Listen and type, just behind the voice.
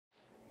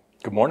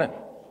Good morning.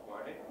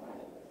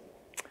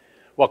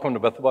 Welcome to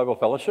Bethel Bible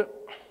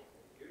Fellowship.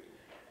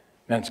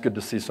 Man, it's good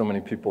to see so many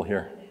people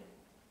here.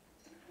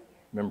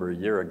 Remember a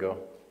year ago.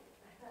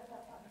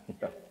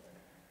 Yeah.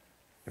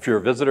 If you're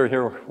a visitor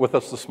here with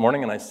us this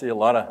morning, and I see a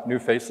lot of new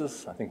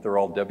faces, I think they're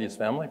all Debbie's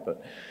family,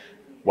 but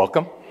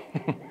welcome.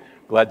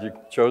 Glad you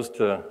chose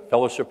to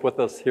fellowship with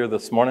us here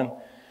this morning.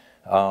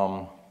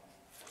 I'm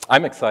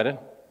excited.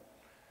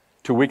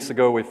 2 weeks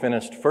ago, we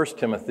finished 1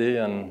 Timothy,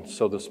 and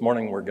so this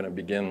morning we're going to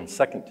begin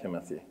 2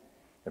 Timothy.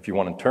 If you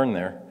want to turn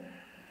there.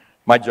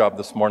 My job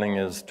this morning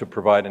is to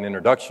provide an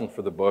introduction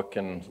for the book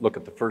and look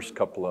at the first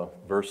couple of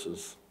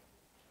verses.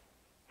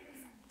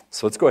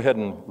 So let's go ahead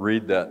and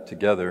read that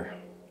together.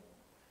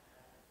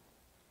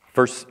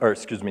 2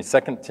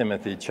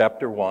 Timothy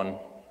chapter 1.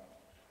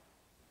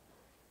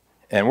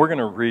 And we're going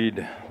to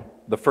read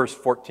the first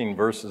 14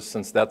 verses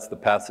since that's the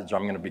passage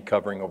I'm going to be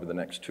covering over the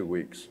next 2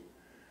 weeks.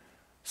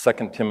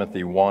 2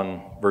 Timothy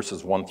 1,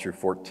 verses 1 through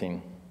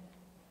 14.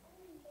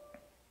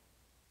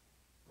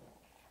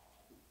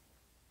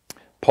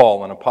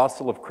 Paul, an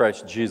apostle of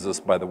Christ Jesus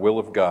by the will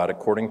of God,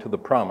 according to the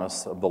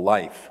promise of the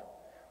life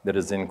that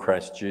is in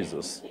Christ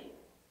Jesus.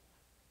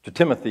 To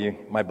Timothy,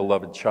 my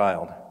beloved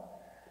child,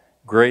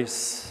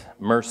 grace,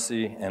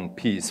 mercy, and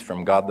peace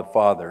from God the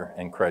Father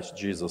and Christ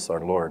Jesus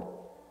our Lord.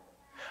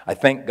 I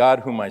thank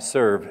God whom I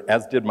serve,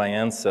 as did my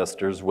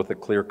ancestors, with a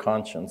clear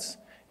conscience,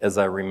 as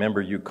I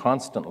remember you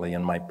constantly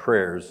in my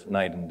prayers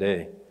night and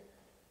day.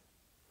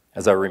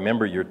 As I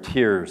remember your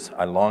tears,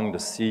 I long to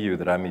see you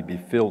that I may be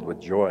filled with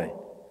joy.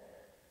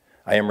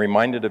 I am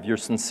reminded of your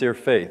sincere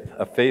faith,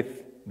 a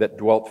faith that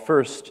dwelt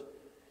first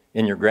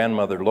in your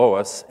grandmother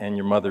Lois and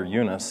your mother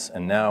Eunice,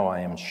 and now I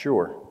am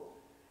sure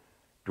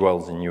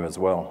dwells in you as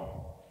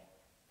well.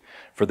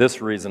 For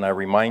this reason, I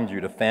remind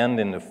you to fan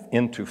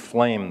into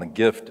flame the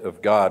gift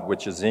of God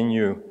which is in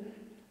you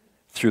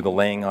through the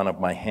laying on of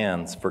my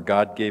hands. For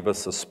God gave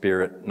us a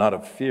spirit, not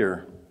of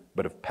fear,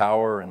 but of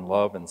power and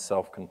love and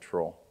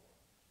self-control.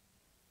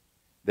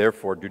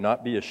 Therefore, do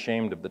not be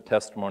ashamed of the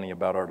testimony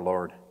about our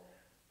Lord,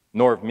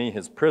 nor of me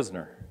his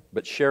prisoner,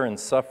 but share in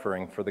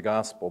suffering for the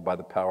gospel by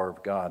the power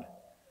of God,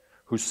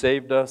 who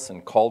saved us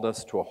and called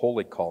us to a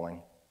holy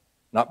calling,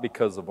 not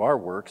because of our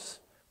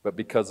works, but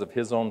because of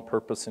his own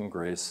purpose and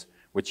grace,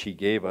 which he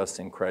gave us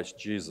in Christ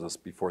Jesus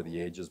before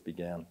the ages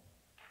began,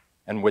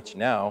 and which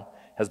now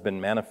has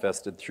been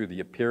manifested through the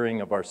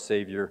appearing of our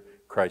Savior,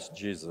 Christ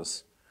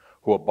Jesus,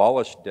 who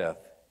abolished death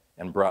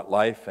and brought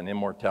life and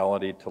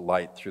immortality to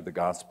light through the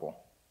gospel,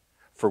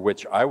 for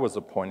which I was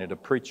appointed a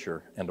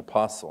preacher and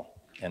apostle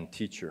and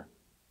teacher,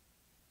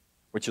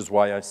 which is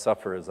why I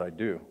suffer as I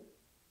do.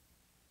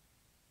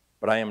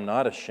 But I am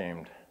not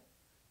ashamed,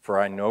 for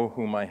I know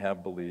whom I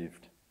have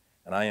believed,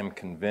 and I am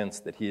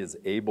convinced that he is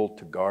able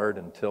to guard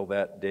until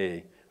that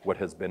day what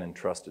has been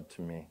entrusted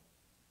to me.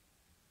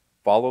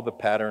 Follow the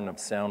pattern of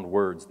sound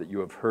words that you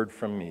have heard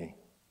from me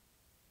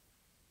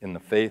in the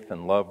faith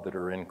and love that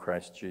are in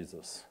Christ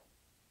Jesus.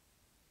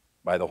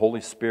 By the Holy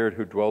Spirit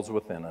who dwells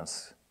within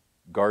us,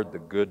 guard the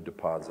good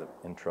deposit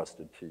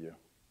entrusted to you.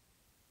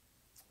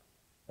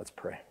 Let's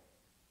pray.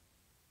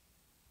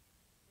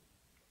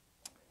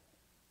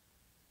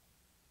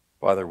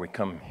 Father, we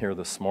come here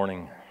this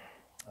morning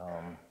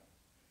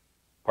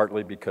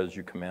partly because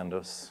you command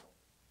us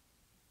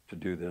to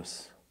do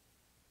this,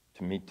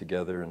 to meet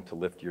together and to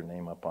lift your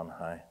name up on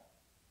high.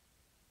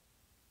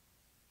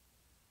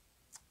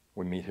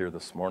 We meet here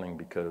this morning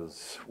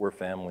because we're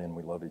family and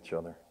we love each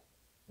other.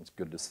 It's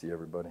good to see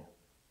everybody.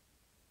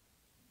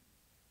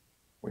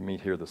 We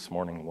meet here this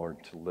morning,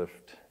 Lord, to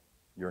lift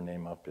your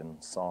name up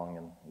in song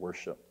and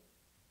worship.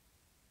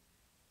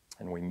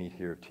 And we meet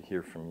here to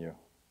hear from you.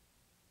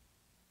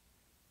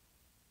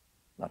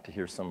 Not to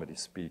hear somebody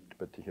speak,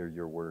 but to hear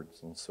your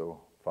words. And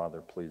so, Father,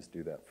 please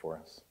do that for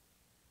us.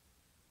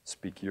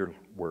 Speak your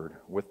word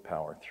with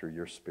power through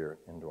your Spirit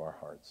into our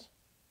hearts,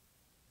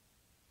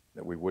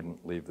 that we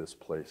wouldn't leave this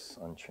place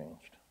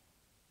unchanged.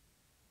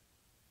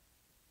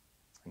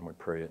 And we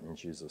pray it in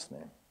Jesus'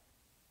 name.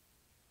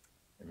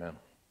 Amen.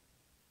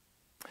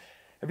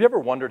 Have you ever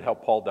wondered how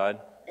Paul died?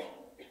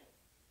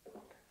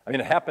 I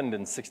mean, it happened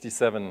in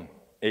 67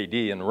 AD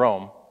in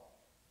Rome,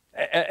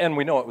 and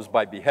we know it was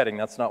by beheading.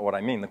 That's not what I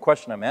mean. The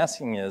question I'm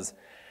asking is,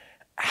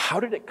 how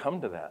did it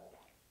come to that?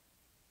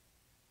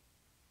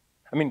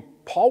 I mean,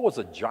 Paul was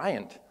a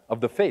giant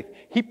of the faith.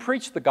 He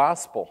preached the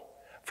gospel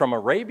from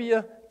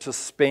Arabia to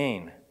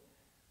Spain.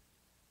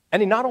 And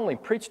he not only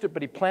preached it,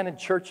 but he planted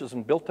churches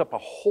and built up a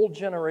whole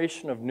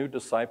generation of new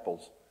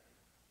disciples.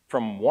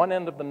 From one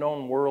end of the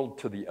known world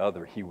to the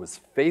other, he was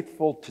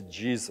faithful to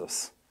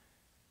Jesus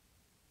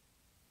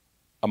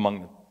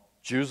among the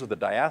Jews of the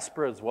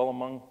diaspora as well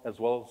as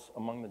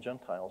among the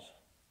Gentiles.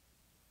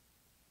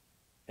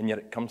 And yet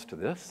it comes to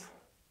this.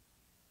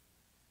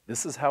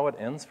 This is how it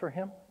ends for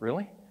him?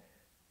 Really?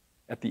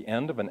 At the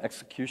end of an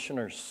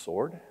executioner's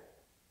sword?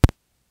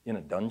 In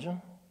a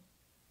dungeon?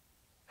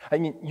 I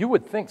mean, you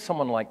would think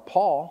someone like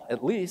Paul,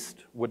 at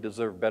least, would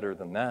deserve better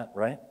than that,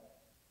 right?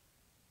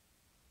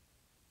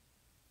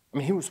 I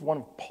mean, he was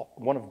one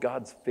of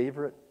God's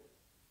favorite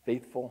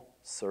faithful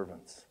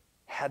servants.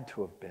 Had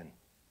to have been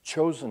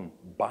chosen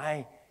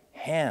by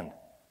hand.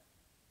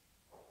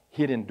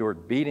 He had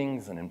endured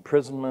beatings and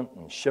imprisonment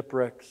and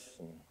shipwrecks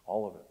and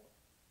all of it.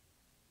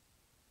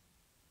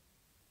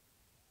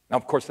 Now,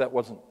 of course, that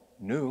wasn't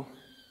new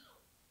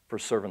for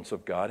servants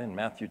of God. In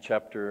Matthew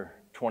chapter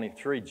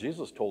 23,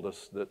 Jesus told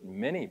us that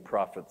many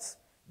prophets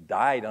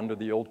died under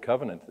the old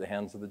covenant at the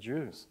hands of the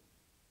Jews.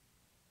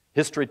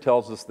 History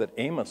tells us that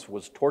Amos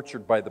was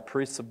tortured by the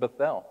priests of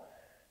Bethel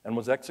and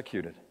was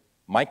executed.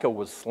 Micah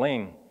was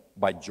slain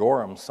by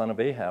Joram, son of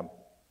Ahab.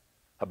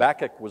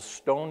 Habakkuk was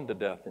stoned to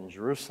death in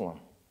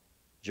Jerusalem.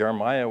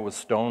 Jeremiah was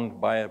stoned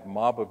by a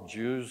mob of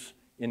Jews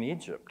in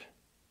Egypt.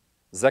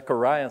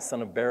 Zechariah,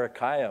 son of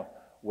Berechiah,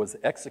 was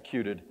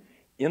executed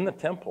in the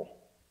temple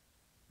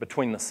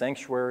between the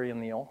sanctuary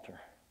and the altar.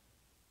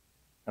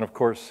 And of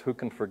course, who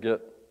can forget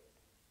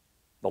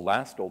the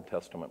last Old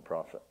Testament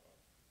prophet,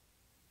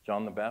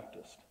 John the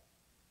Baptist,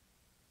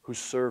 who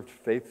served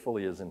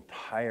faithfully his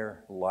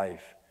entire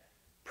life,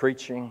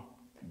 preaching,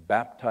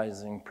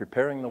 baptizing,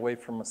 preparing the way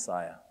for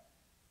Messiah.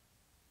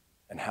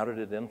 And how did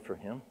it end for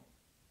him?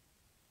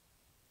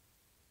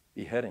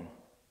 Beheading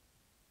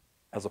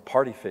as a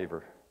party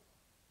favor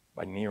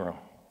by Nero.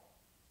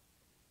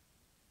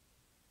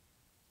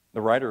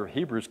 The writer of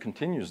Hebrews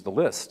continues the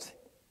list.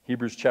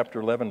 Hebrews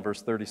chapter 11,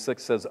 verse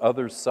 36 says,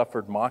 "Others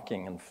suffered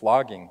mocking and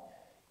flogging,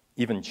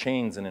 even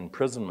chains and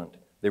imprisonment.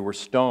 They were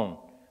stoned.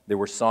 They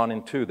were sawn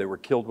in two. They were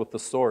killed with the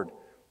sword.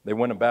 They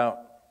went about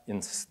in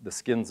the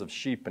skins of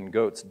sheep and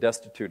goats,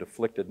 destitute,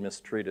 afflicted,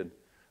 mistreated,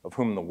 of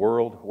whom the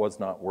world was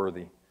not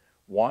worthy,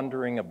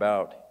 wandering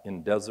about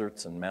in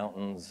deserts and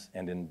mountains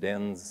and in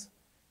dens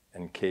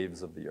and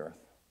caves of the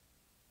earth."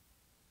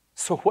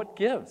 So what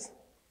gives?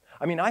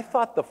 I mean, I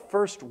thought the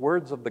first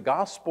words of the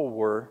gospel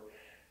were,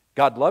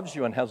 God loves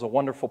you and has a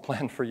wonderful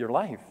plan for your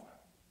life.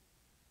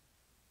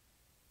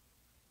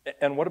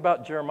 And what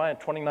about Jeremiah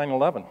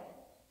 29:11?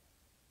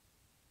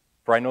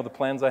 "For I know the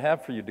plans I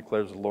have for you,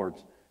 declares the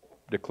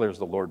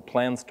Lord,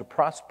 plans to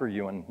prosper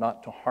you and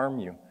not to harm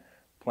you,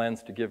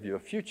 plans to give you a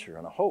future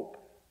and a hope."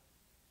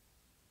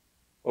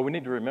 Well, we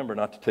need to remember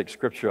not to take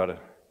Scripture out of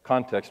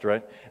context,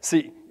 right?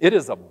 See, it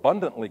is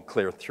abundantly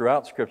clear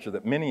throughout Scripture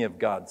that many of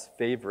God's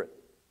favorite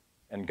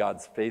and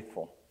God's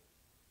faithful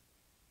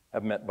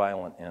have met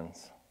violent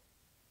ends.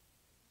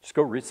 Just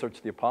go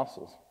research the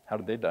apostles. How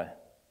did they die?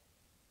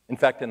 In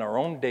fact, in our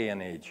own day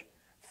and age,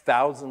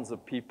 thousands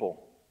of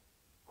people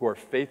who are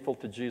faithful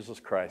to Jesus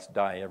Christ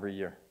die every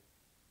year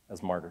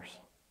as martyrs.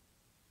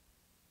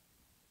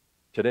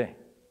 Today,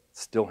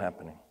 it's still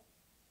happening.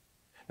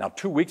 Now,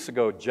 2 weeks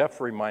ago,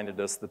 Jeff reminded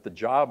us that the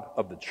job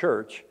of the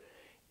church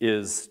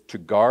is to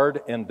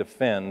guard and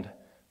defend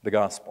the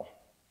gospel.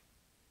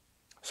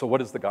 So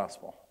what is the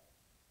gospel?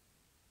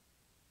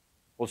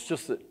 Well, it's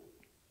just that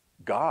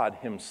God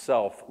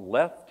himself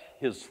left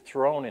his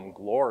throne in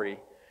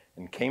glory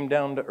and came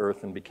down to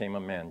earth and became a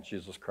man,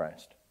 Jesus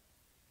Christ.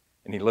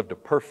 And he lived a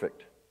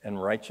perfect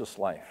and righteous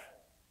life.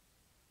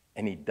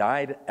 And he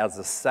died as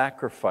a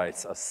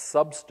sacrifice, a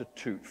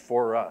substitute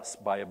for us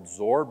by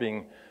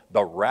absorbing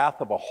the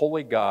wrath of a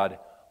holy God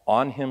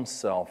on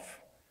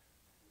himself,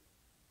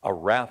 a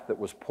wrath that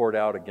was poured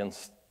out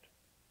against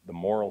the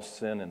moral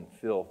sin and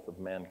filth of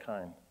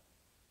mankind.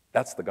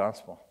 That's the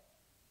gospel.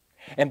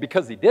 And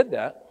because he did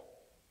that,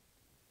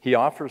 he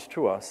offers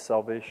to us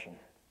salvation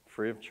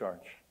free of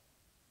charge.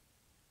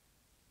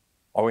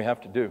 All we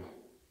have to do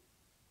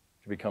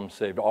to become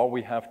saved, all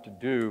we have to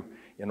do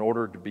in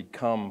order to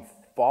become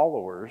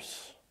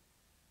followers,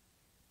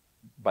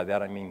 by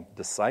that I mean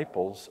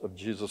disciples of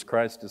Jesus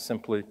Christ, is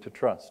simply to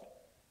trust.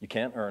 You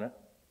can't earn it.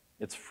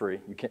 It's free.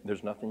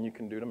 There's nothing you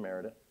can do to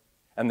merit it.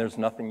 And there's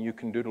nothing you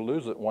can do to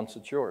lose it once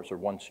it's yours or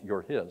once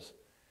you're his,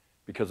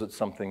 because it's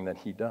something that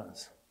he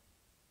does.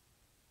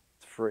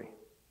 It's free.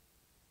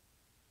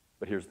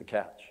 But here's the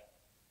catch.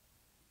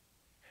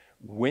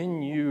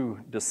 When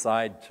you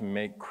decide to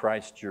make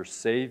Christ your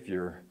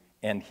Savior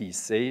and he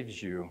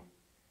saves you,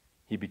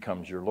 he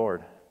becomes your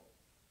Lord.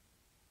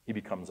 He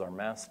becomes our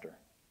master,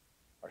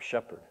 our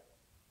shepherd.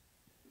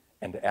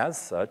 And as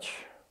such,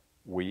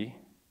 we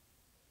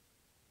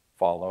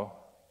follow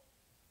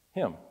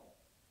him.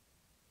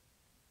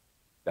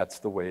 That's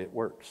the way it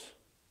works.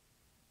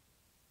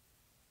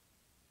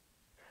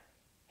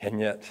 And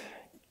yet,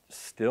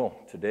 still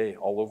today,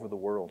 all over the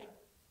world,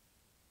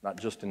 not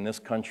just in this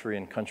country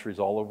and countries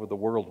all over the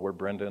world where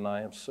Brenda and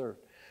I have served,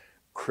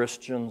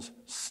 Christians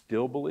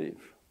still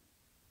believe,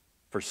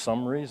 for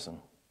some reason,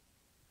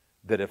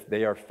 that if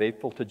they are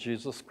faithful to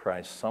Jesus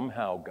Christ,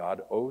 somehow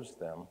God owes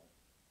them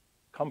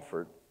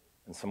comfort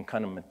and some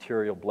kind of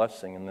material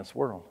blessing in this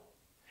world.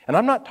 And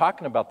I'm not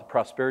talking about the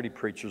prosperity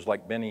preachers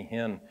like Benny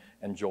Hinn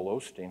and Joel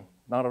Osteen.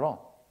 Not at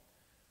all.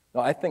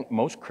 No, I think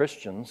most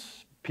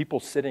Christians, people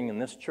sitting in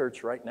this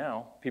church right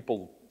now,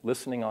 people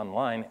listening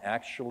online,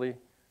 actually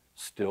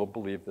still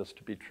believe this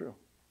to be true.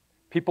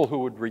 People who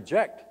would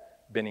reject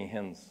Benny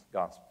Hinn's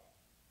gospel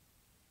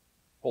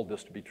hold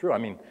this to be true. I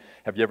mean,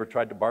 have you ever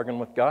tried to bargain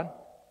with God?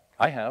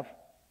 I have.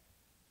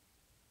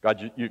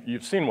 God,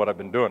 you've seen what I've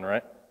been doing,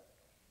 right?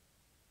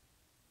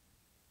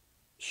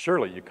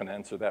 surely you can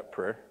answer that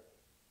prayer.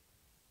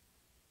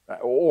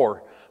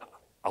 Or,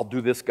 I'll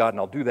do this, God, and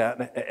I'll do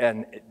that.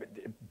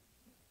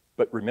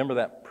 But remember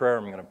that prayer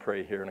I'm going to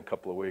pray here in a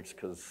couple of weeks,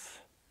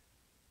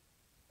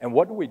 and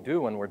what do we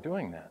do when we're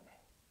doing that?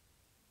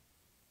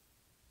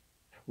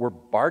 We're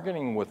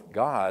bargaining with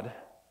God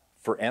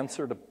for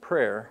answer to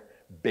prayer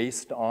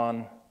based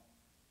on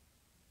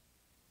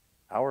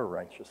our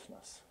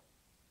righteousness.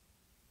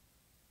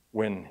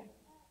 When,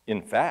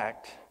 in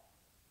fact,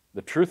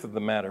 the truth of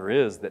the matter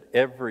is that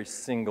every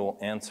single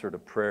answer to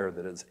prayer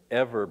that has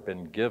ever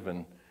been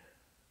given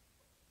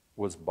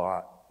was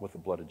bought with the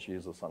blood of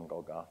Jesus on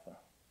Golgotha.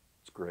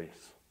 It's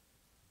grace.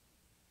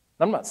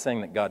 I'm not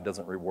saying that God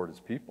doesn't reward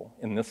his people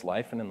in this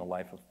life and in the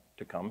life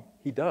to come.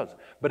 He does.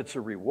 But it's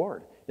a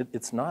reward.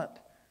 It's not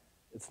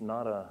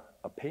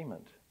a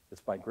payment.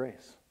 It's by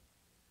grace.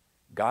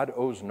 God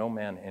owes no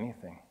man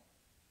anything.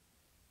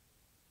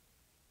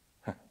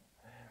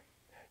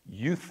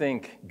 You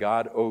think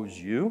God owes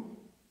you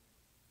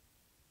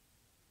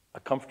a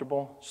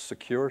comfortable,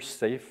 secure,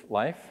 safe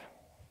life?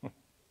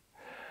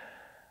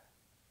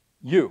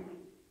 You.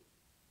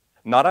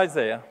 Not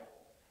Isaiah.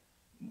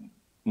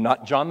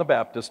 Not John the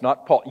Baptist.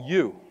 Not Paul.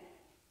 You.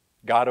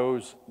 God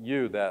owes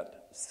you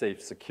that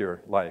safe,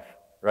 secure life,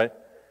 right?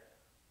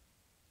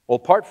 Well,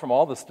 apart from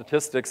all the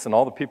statistics and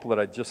all the people that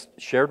I just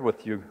shared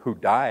with you who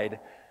died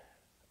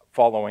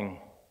following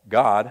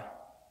God,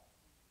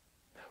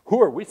 who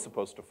are we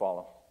supposed to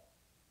follow?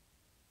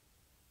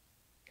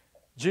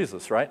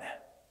 Jesus, right?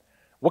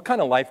 What kind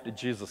of life did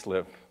Jesus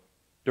live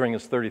during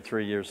his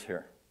 33 years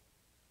here?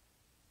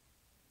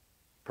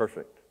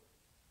 Perfect.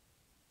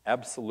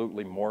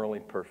 Absolutely morally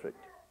perfect.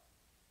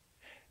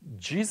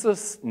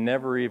 Jesus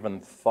never even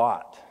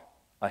thought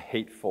a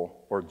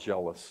hateful or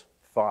jealous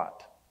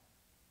thought,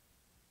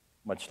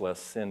 much less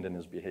sinned in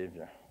his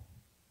behavior.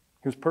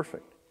 He was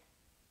perfect.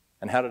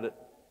 And how did it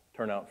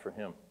turn out for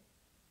him?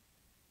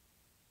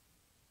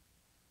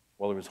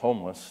 Well, he was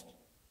homeless,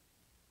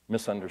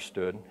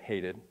 misunderstood,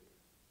 hated,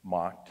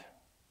 mocked,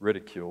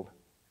 ridiculed,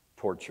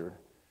 tortured,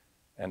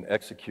 and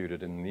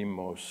executed in the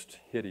most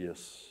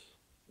hideous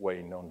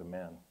way known to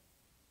man.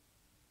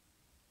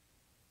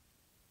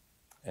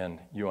 And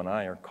you and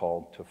I are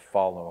called to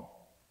follow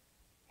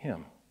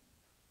him.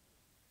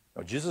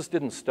 Now, Jesus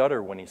didn't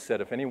stutter when he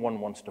said, if anyone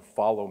wants to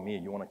follow me,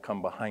 you want to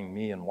come behind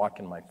me and walk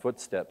in my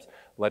footsteps,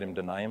 let him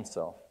deny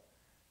himself,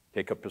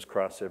 take up his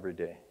cross every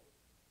day,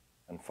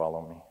 and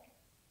follow me.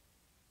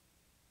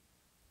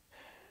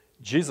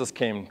 Jesus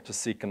came to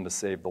seek and to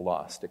save the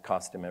lost. It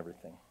cost him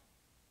everything.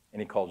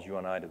 And he calls you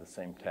and I to the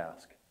same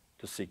task,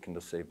 to seek and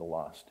to save the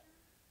lost.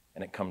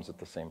 And it comes at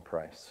the same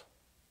price.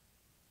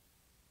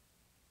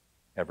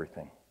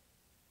 Everything.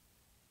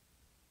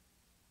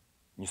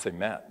 You say,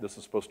 Matt, this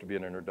is supposed to be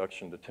an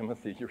introduction to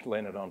Timothy. You're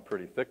laying it on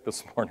pretty thick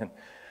this morning.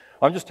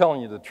 I'm just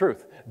telling you the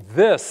truth.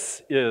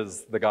 This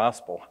is the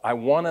gospel. I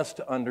want us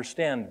to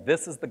understand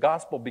this is the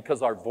gospel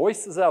because our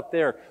voices out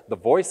there, the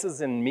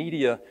voices in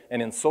media and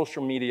in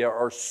social media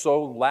are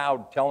so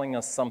loud telling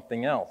us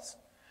something else.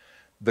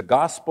 The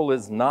gospel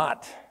is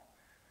not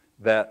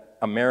that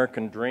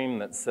American dream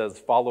that says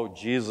follow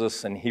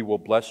Jesus and he will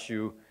bless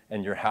you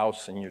and your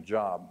house and your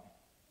job.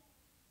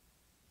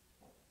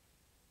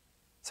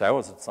 So I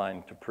was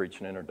assigned to preach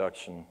an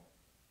introduction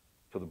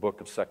to the book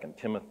of 2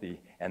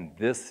 Timothy, and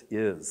this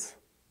is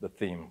the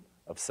theme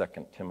of 2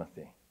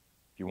 Timothy.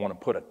 If you want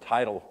to put a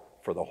title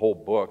for the whole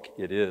book,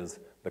 it is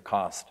The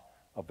Cost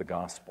of the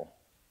Gospel,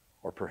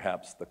 or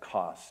perhaps The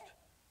Cost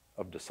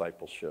of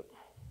Discipleship.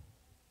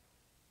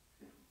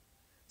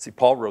 See,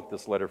 Paul wrote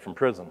this letter from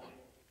prison.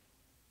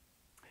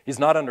 He's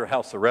not under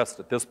house arrest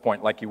at this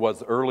point like he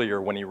was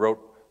earlier when he wrote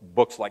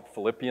books like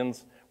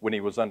Philippians, when he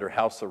was under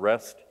house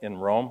arrest in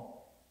Rome.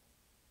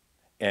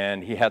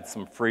 And he had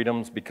some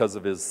freedoms because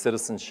of his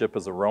citizenship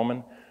as a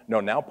Roman.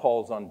 No, now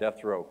Paul's on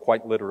death row,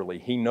 quite literally.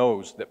 He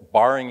knows that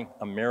barring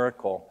a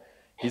miracle,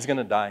 he's going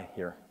to die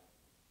here.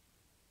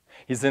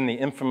 He's in the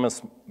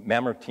infamous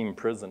Mamertine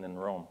prison in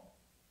Rome.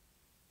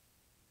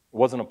 It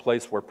wasn't a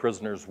place where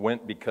prisoners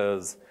went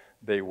because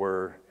they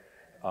were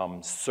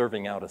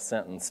serving out a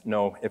sentence.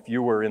 No, if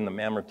you were in the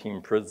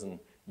Mamertine prison,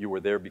 you were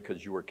there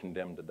because you were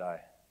condemned to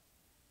die.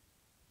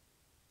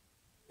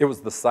 It was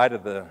the site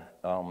of the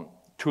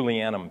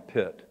Tullianum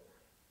pit.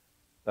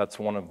 That's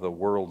one of the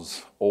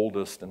world's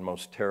oldest and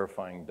most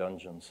terrifying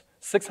dungeons.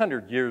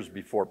 600 years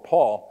before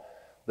Paul,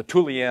 the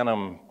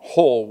Tullianum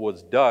hole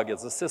was dug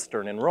as a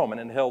cistern in Rome, and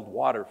it held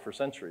water for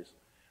centuries.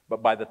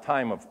 But by the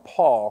time of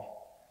Paul,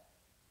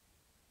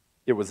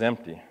 it was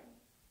empty,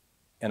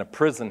 and a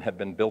prison had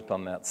been built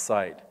on that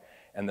site.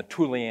 And the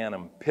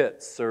Tullianum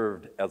pit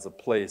served as a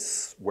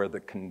place where the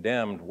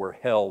condemned were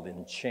held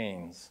in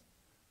chains,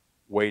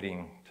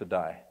 waiting to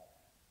die.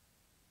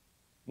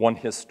 One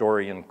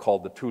historian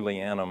called the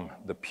Tullianum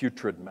the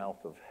putrid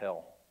mouth of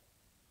hell.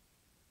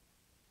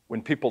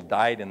 When people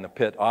died in the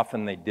pit,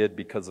 often they did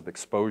because of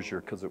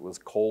exposure, because it was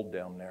cold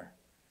down there,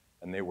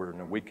 and they were in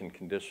a weakened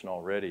condition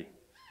already.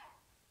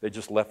 They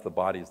just left the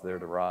bodies there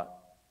to rot.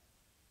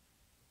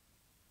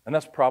 And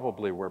that's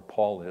probably where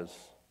Paul is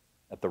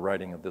at the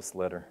writing of this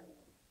letter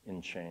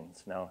in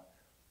chains. Now,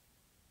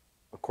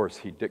 of course,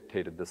 he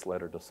dictated this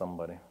letter to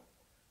somebody.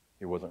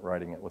 He wasn't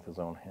writing it with his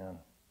own hand.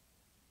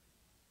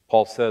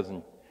 Paul says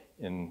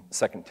in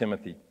 2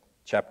 Timothy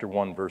chapter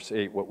 1, verse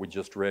 8, what we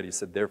just read, he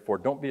said, "Therefore,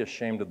 don't be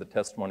ashamed of the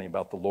testimony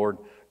about the Lord,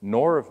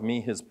 nor of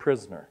me, his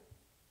prisoner."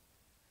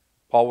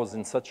 Paul was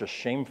in such a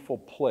shameful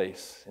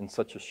place, in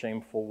such a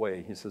shameful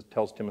way. He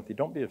tells Timothy,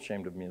 don't be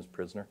ashamed of me as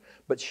prisoner,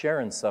 but share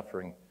in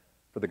suffering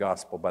for the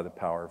gospel by the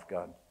power of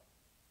God.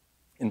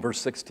 In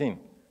verse 16,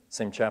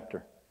 same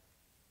chapter,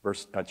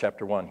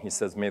 chapter 1, he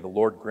says, "May the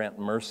Lord grant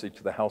mercy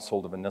to the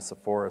household of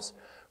Onesiphorus,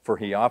 for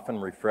he often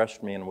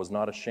refreshed me and was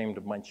not ashamed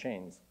of my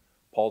chains."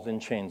 Paul's in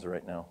chains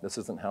right now. This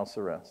isn't house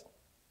arrest.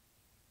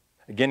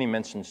 Again, he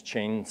mentions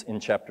chains in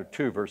chapter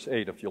 2, verse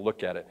 8, if you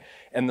look at it.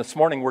 And this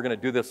morning, we're going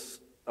to do this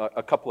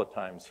a couple of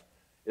times.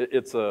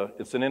 It's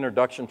an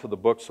introduction to the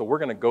book, so we're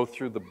going to go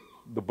through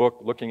the book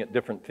looking at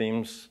different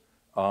themes.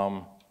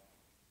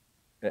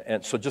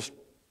 And so just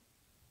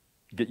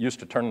get used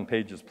to turning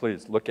pages,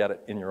 please. Look at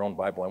it in your own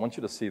Bible. I want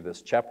you to see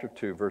this. Chapter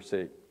 2, verse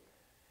 8.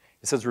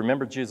 It says,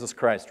 "Remember Jesus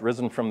Christ,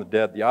 risen from the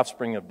dead, the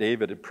offspring of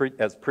David,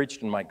 as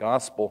preached in my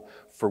gospel,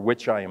 for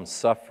which I am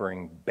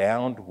suffering,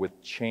 bound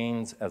with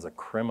chains as a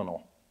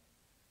criminal.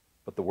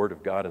 But the word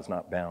of God is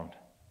not bound."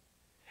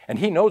 And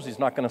he knows he's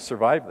not going to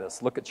survive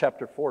this. Look at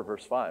chapter 4,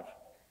 verse 5.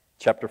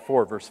 Chapter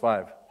 4, verse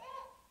 5.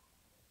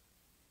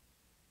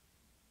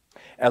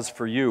 "As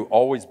for you,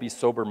 always be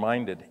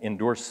sober-minded,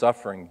 endure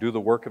suffering, do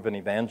the work of an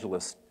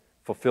evangelist,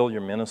 fulfill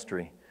your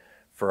ministry.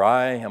 For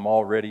I am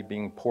already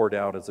being poured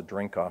out as a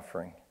drink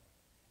offering,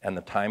 and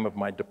the time of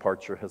my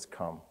departure has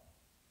come.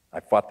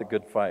 I fought the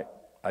good fight.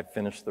 I've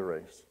finished the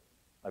race.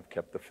 I've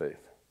kept the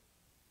faith."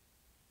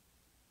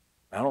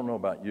 I don't know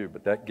about you,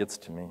 but that gets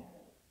to me.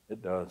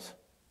 It does.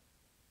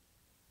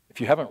 If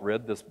you haven't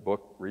read this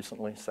book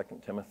recently,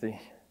 2 Timothy,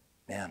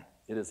 man,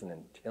 it is an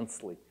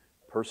intensely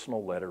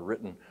personal letter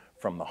written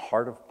from the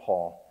heart of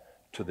Paul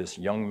to this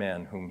young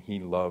man whom he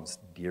loves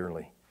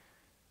dearly,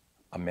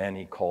 a man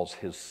he calls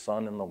his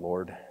son in the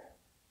Lord.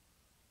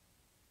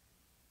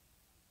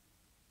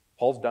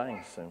 Paul's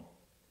dying soon,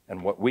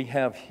 and what we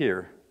have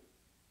here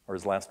are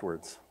his last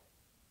words.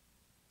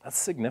 That's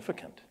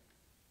significant.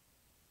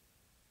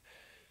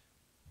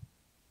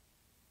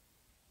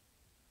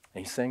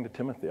 And he's saying to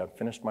Timothy, I've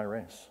finished my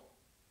race.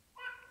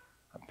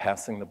 I'm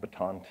passing the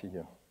baton to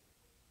you.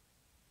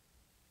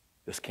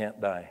 This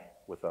can't die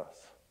with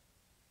us.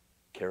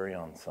 Carry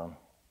on, son.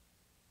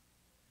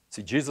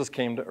 See, Jesus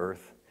came to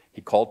earth.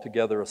 He called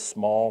together a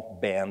small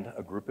band,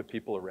 a group of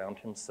people around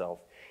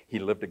himself. He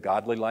lived a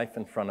godly life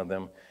in front of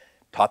them,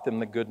 taught them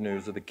the good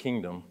news of the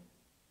kingdom,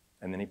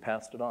 and then he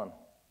passed it on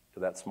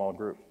to that small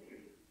group.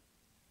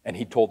 And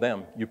he told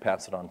them, you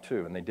pass it on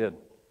too, and they did.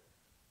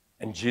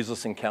 And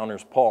Jesus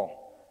encounters Paul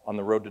on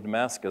the road to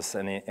Damascus,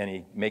 and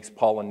he makes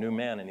Paul a new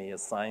man, and he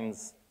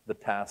assigns the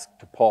task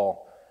to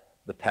Paul,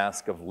 the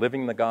task of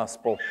living the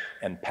gospel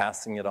and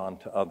passing it on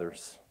to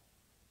others.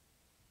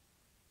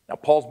 Now,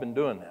 Paul's been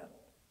doing that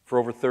for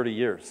over 30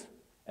 years,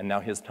 and now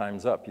his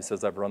time's up. He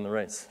says, I've run the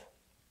race.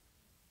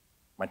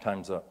 My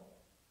time's up.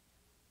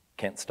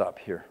 Can't stop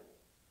here.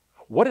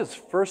 What is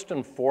first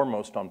and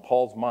foremost on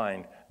Paul's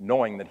mind,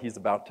 knowing that he's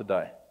about to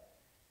die?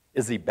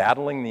 Is he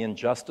battling the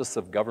injustice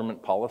of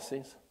government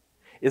policies?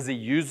 Is he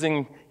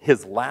using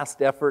his last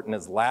effort and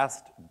his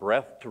last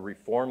breath to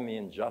reform the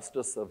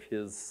injustice of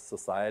his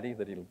society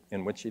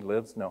in which he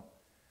lives? No.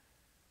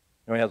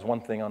 No, he has one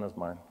thing on his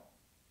mind: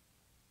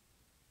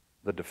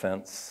 the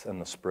defense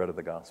and the spread of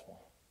the gospel.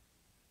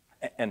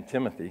 And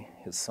Timothy,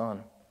 his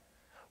son,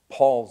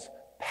 Paul's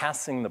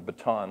passing the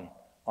baton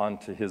on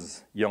to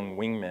his young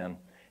wingman,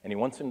 and he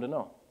wants him to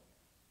know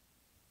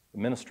the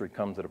ministry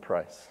comes at a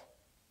price.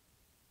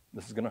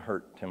 This is going to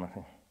hurt,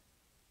 Timothy.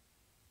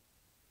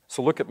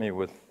 So look at me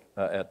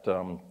at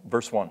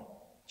verse 1,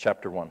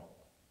 chapter 1.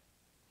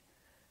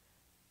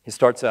 He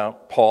starts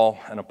out, Paul,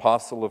 an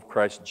apostle of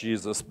Christ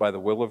Jesus, by the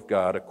will of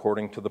God,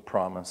 according to the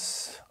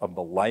promise of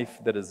the life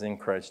that is in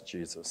Christ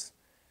Jesus.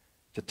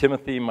 To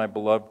Timothy, my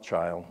beloved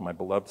child, my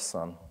beloved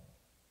son,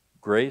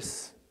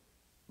 grace,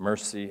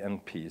 mercy,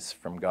 and peace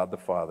from God the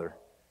Father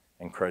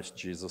and Christ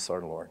Jesus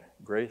our Lord.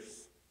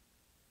 Grace,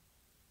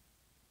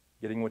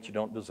 getting what you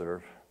don't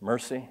deserve.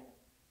 Mercy,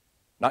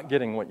 not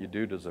getting what you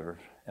do deserve.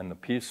 And the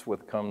peace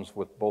comes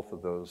with both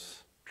of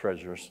those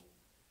treasures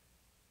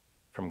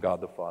from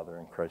God the Father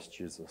and Christ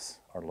Jesus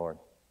our Lord.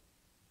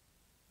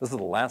 This is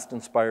the last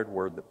inspired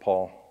word that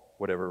Paul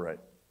would ever write.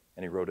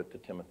 And he wrote it to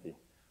Timothy,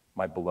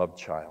 my beloved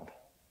child.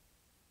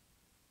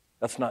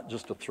 That's not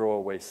just a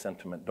throwaway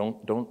sentiment.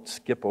 Don't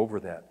skip over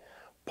that.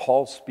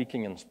 Paul's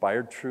speaking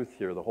inspired truth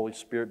here. The Holy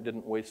Spirit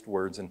didn't waste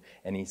words, and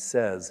he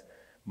says,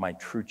 my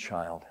true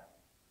child.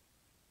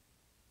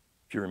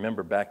 If you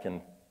remember back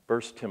in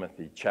 1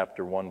 Timothy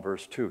chapter 1,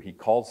 verse 2, he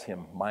calls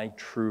him my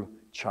true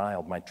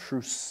child, my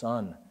true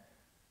son.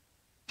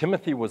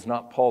 Timothy was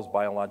not Paul's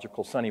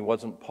biological son. He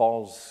wasn't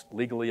Paul's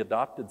legally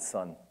adopted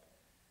son.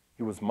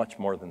 He was much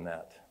more than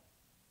that.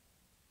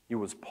 He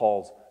was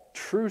Paul's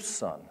true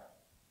son.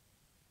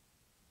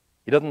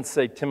 He doesn't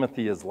say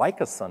Timothy is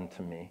like a son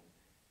to me.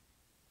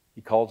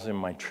 He calls him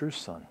my true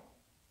son.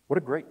 What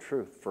a great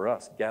truth for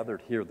us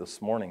gathered here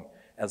this morning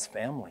as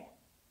family.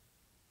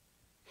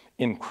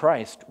 In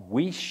Christ,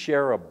 we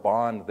share a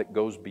bond that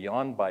goes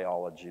beyond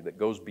biology, that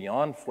goes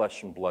beyond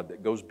flesh and blood,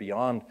 that goes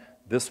beyond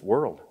this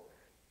world.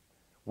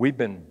 We've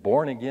been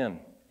born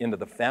again into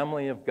the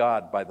family of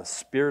God by the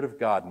Spirit of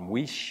God, and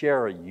we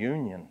share a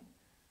union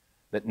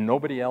that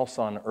nobody else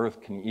on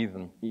earth can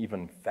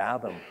even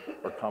fathom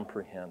or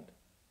comprehend.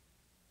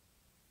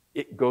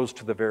 It goes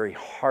to the very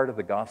heart of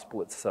the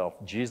gospel itself.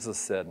 Jesus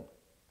said,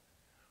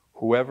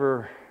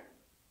 "Whoever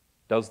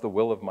does the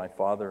will of my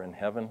Father in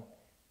heaven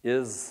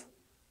is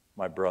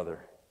my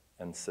brother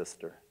and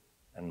sister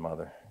and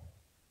mother."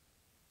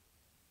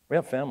 We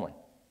have family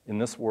in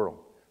this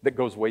world that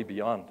goes way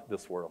beyond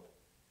this world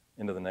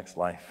into the next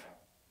life.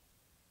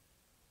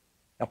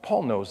 Now,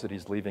 Paul knows that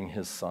he's leaving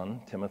his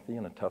son, Timothy,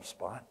 in a tough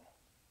spot.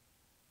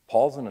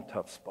 Paul's in a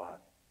tough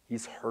spot.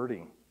 He's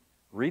hurting.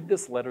 Read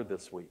this letter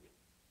this week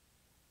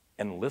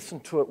and listen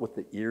to it with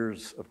the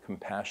ears of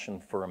compassion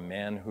for a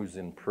man who's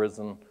in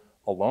prison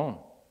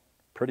alone,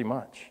 pretty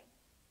much.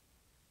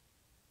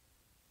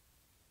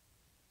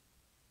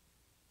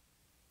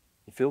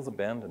 He feels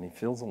abandoned. He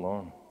feels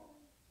alone.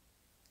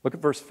 Look at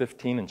verse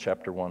 15 in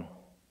chapter 1.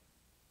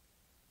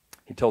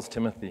 He tells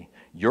Timothy,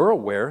 "You're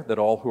aware that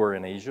all who are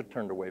in Asia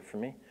turned away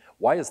from me."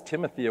 Why is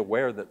Timothy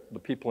aware that the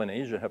people in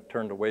Asia have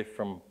turned away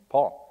from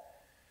Paul?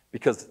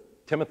 Because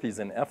Timothy's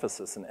in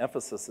Ephesus, and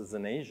Ephesus is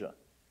in Asia.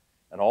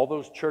 And all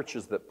those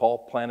churches that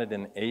Paul planted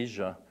in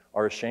Asia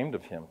are ashamed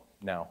of him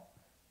now.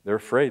 They're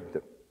afraid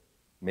that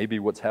maybe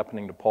what's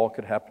happening to Paul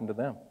could happen to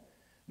them.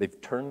 They've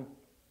turned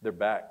their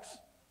backs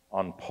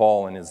on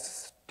Paul in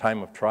his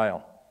time of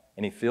trial,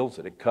 and he feels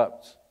it. It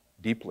cuts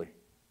deeply.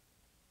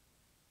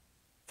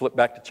 Flip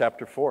back to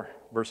chapter 4,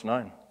 verse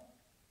 9.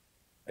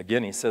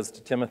 Again, he says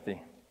to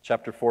Timothy,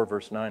 chapter 4,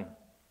 verse 9,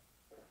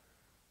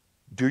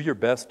 "Do your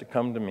best to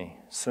come to me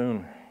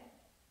soon."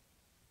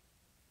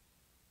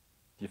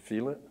 Do you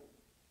feel it?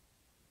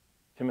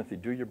 Timothy,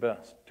 do your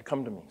best to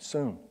come to me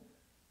soon.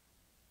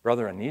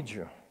 Brother, I need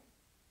you.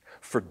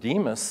 For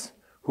Demas,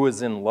 who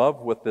is in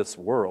love with this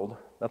world,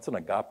 that's an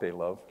agape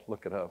love.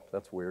 Look it up.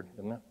 That's weird,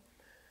 isn't it?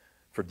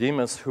 For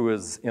Demas, who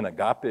is in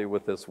agape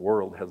with this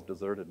world, has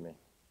deserted me.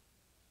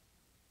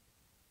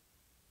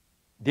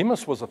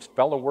 Demas was a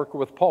fellow worker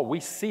with Paul. We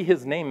see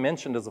his name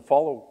mentioned as a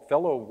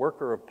fellow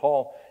worker of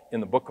Paul in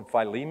the book of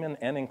Philemon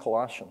and in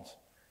Colossians.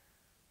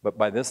 But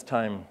by this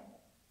time,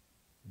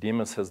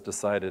 Demas has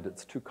decided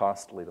it's too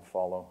costly to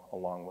follow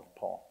along with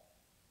Paul.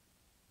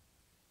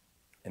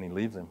 And he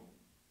leaves him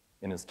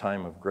in his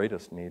time of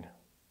greatest need.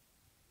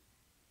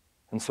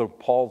 And so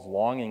Paul's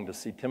longing to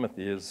see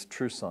Timothy, his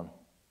true son.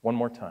 One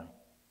more time.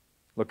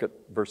 Look at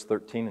verse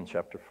 13 in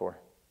chapter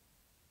 4.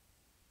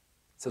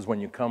 It says,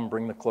 "When you come,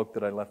 bring the cloak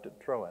that I left at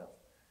Troas."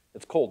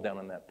 It's cold down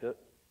in that pit.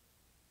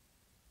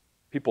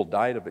 People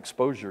died of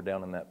exposure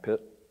down in that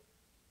pit.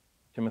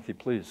 Timothy,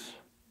 please,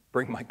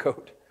 bring my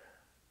coat.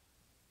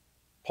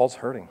 Paul's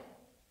hurting,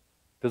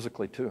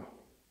 physically too.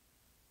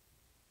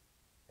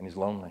 And he's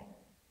lonely.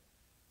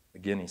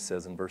 Again, he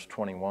says in verse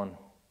 21,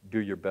 "Do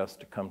your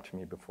best to come to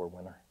me before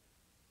winter."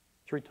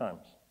 3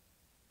 times.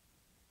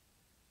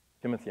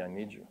 Timothy, I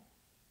need you.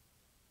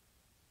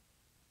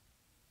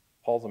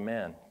 Paul's a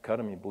man. Cut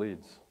him, he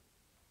bleeds.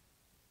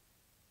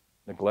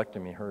 Neglect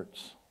him, he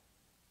hurts.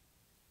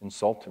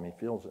 Insult him, he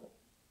feels it.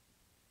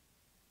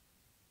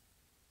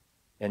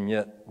 And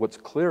yet, what's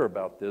clear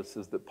about this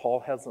is that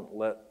Paul hasn't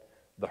let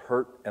the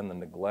hurt and the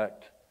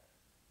neglect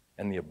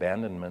and the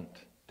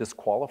abandonment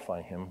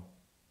disqualify him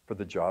for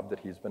the job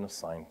that he's been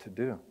assigned to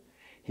do.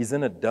 He's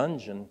in a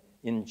dungeon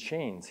in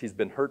chains. He's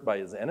been hurt by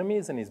his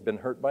enemies and he's been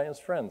hurt by his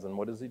friends. And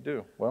what does he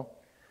do? Well,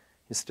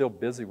 he's still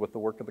busy with the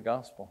work of the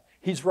gospel.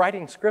 He's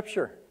writing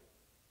scripture.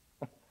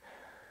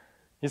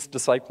 He's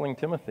discipling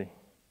Timothy.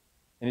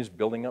 And he's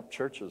building up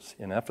churches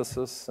in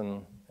Ephesus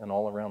and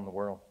all around the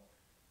world.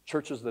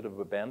 Churches that have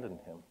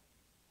abandoned him.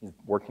 He's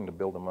working to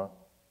build them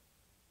up.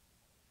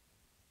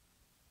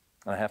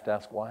 And I have to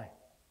ask why.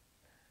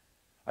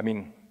 I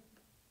mean,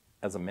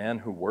 as a man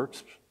who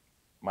works,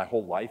 my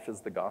whole life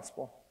is the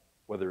gospel.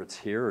 Whether it's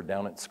here or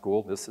down at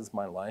school, this is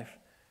my life.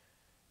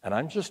 And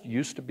I'm just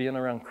used to being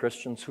around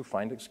Christians who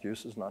find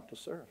excuses not to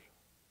serve.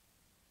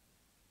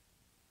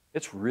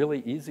 It's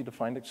really easy to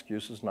find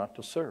excuses not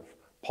to serve.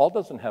 Paul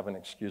doesn't have an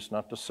excuse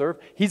not to serve.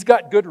 He's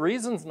got good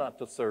reasons not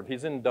to serve.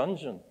 He's in a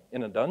dungeon,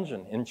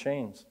 in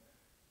chains.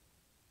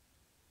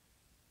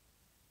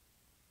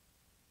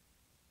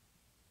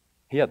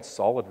 He had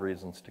solid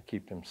reasons to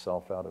keep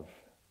himself out of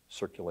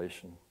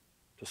circulation,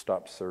 to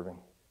stop serving.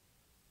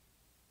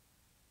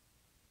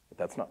 But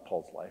that's not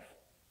Paul's life.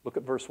 Look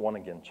at verse 1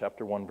 again,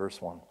 chapter 1,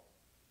 verse 1.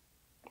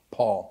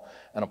 Paul,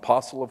 an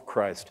apostle of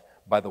Christ,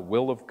 by the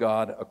will of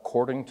God,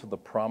 according to the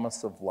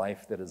promise of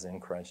life that is in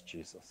Christ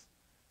Jesus.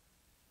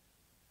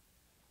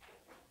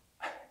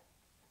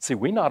 See,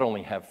 we not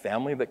only have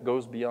family that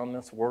goes beyond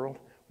this world,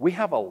 we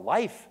have a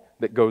life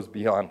that goes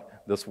beyond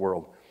this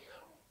world.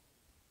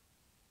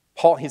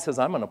 Paul, he says,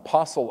 I'm an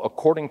apostle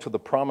according to the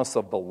promise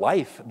of the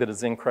life that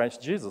is in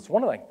Christ Jesus.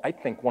 I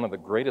think one of the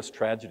greatest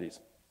tragedies,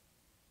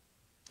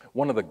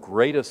 one of the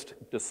greatest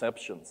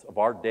deceptions of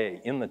our day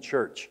in the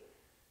church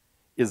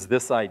is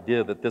this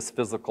idea that this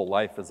physical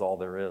life is all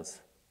there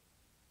is.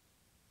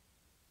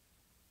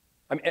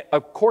 I mean,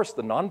 of course,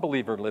 the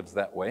non-believer lives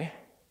that way.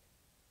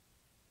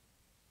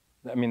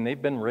 I mean,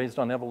 they've been raised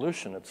on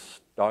evolution.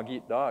 It's dog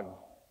eat dog,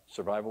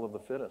 survival of the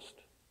fittest.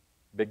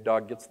 Big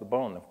dog gets the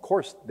bone. Of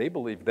course, they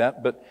believe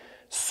that, but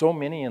so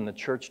many in the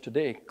church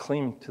today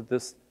cling to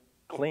this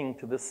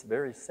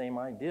very same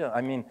idea.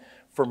 I mean,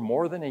 for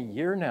more than a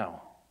year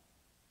now,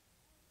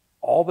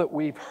 all that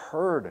we've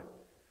heard,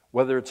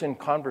 whether it's in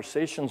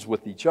conversations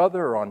with each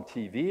other or on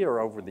TV or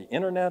over the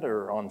internet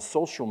or on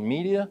social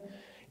media,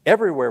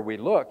 everywhere we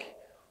look,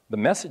 the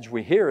message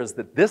we hear is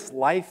that this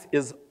life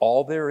is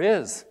all there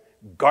is.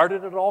 Guard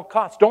it at all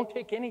costs. Don't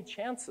take any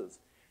chances.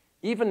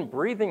 Even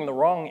breathing the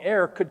wrong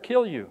air could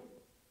kill you.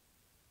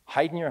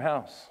 Hide in your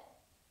house.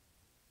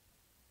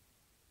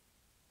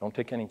 Don't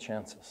take any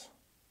chances.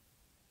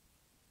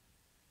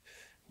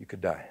 You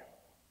could die.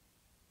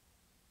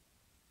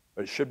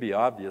 But it should be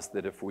obvious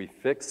that if we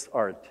fix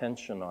our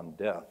attention on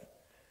death,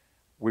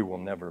 we will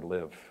never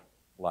live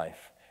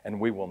life, and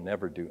we will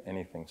never do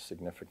anything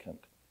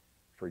significant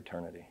for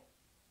eternity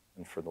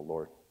and for the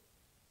Lord.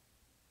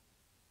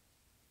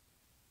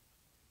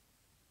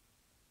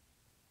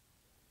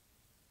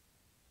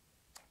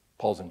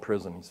 Paul's in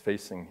prison. He's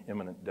facing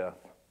imminent death.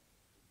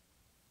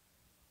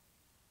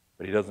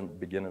 But he doesn't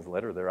begin his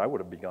letter there. I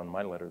would have begun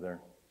my letter there.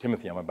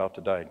 Timothy, I'm about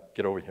to die.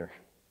 Get over here.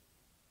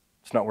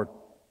 It's not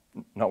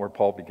where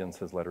Paul begins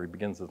his letter. He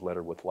begins his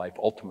letter with life,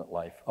 ultimate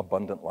life,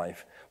 abundant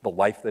life, the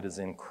life that is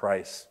in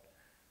Christ.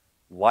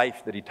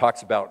 Life that he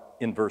talks about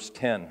in verse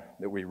 10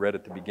 that we read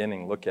at the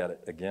beginning. Look at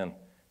it again.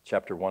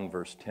 Chapter 1,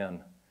 verse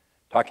 10.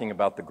 Talking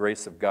about the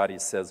grace of God, he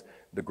says,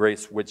 the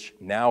grace which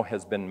now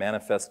has been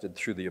manifested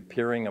through the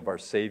appearing of our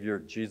Savior,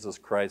 Jesus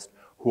Christ,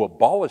 who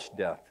abolished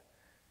death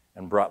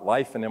and brought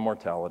life and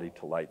immortality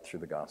to light through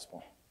the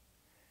gospel.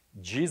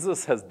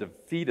 Jesus has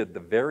defeated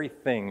the very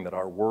thing that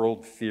our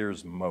world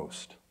fears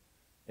most.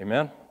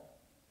 Amen?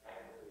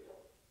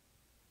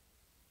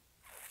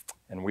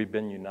 And we've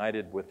been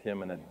united with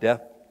him in a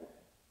death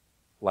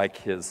like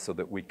his so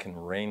that we can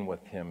reign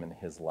with him in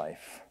his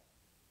life,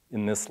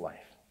 in this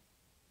life.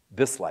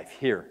 This life,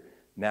 here,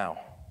 now.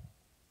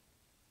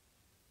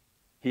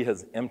 He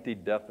has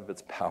emptied death of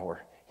its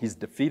power. He's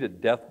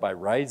defeated death by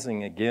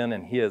rising again,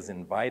 and he has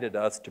invited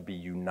us to be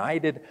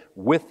united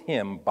with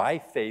him by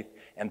faith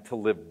and to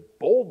live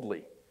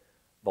boldly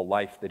the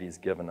life that he's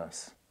given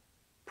us,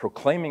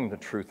 proclaiming the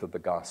truth of the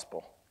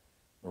gospel,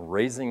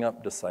 raising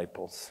up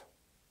disciples,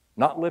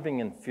 not living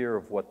in fear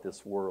of what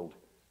this world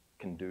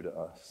can do to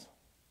us.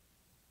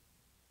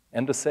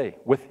 And to say,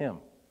 with him,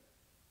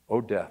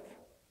 O death,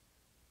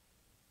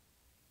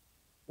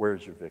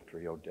 where's your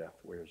victory? O death,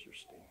 where's your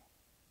sting?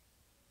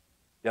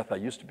 Death, I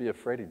used to be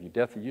afraid of you.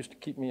 Death, you used to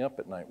keep me up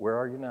at night. Where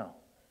are you now?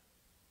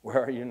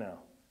 Where are you now?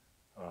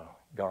 Oh,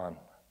 gone.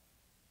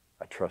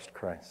 I trust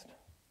Christ.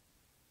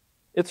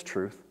 It's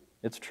truth.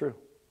 It's true.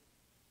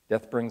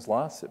 Death brings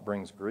loss. It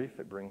brings grief.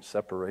 It brings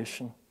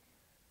separation.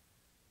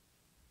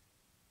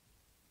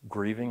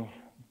 Grieving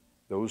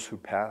those who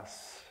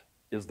pass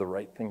is the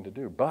right thing to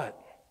do.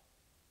 But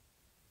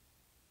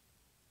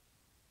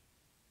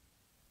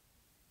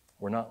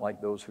we're not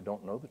like those who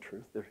don't know the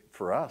truth.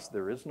 For us,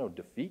 there is no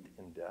defeat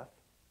in death.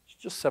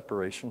 It's just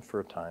separation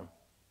for a time.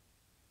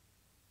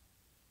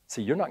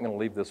 See, you're not going to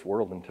leave this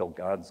world until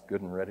God's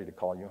good and ready to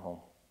call you home.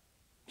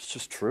 It's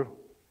just true.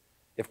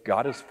 If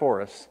God is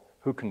for us,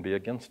 who can be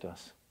against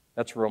us?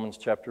 That's Romans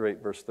chapter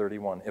 8, verse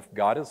 31. If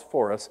God is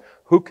for us,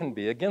 who can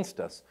be against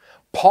us?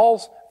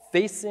 Paul's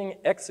facing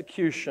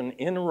execution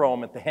in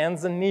Rome at the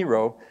hands of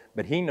Nero,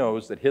 but he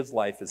knows that his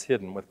life is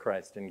hidden with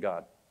Christ in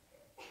God.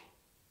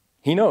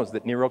 He knows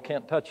that Nero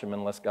can't touch him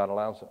unless God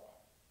allows it.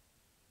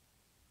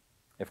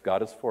 If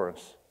God is for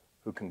us,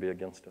 who can be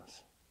against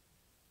us?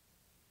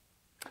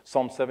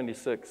 Psalm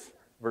 76,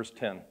 verse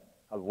 10.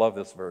 I love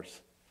this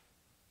verse.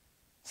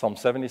 Psalm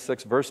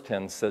 76, verse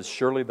 10 says,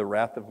 surely the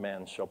wrath of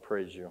man shall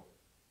praise you.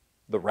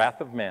 The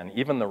wrath of man,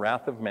 even the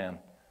wrath of man,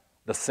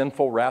 the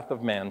sinful wrath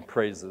of man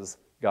praises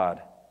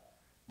God.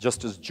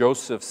 Just as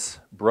Joseph's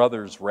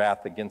brother's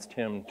wrath against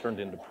him turned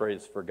into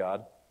praise for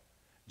God.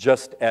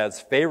 Just as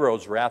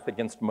Pharaoh's wrath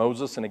against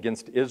Moses and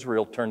against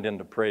Israel turned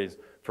into praise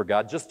for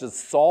God. Just as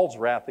Saul's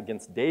wrath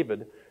against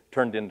David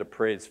turned into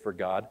praise for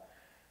God.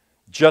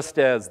 Just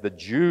as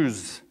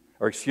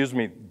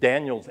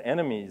Daniel's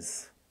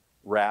enemies'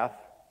 wrath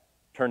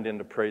turned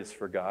into praise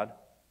for God.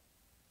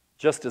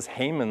 Just as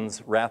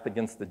Haman's wrath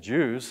against the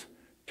Jews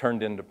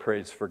turned into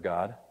praise for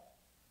God.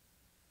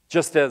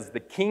 Just as the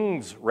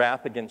king's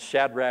wrath against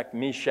Shadrach,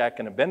 Meshach,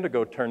 and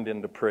Abednego turned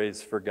into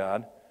praise for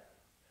God.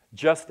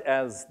 Just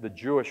as the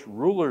Jewish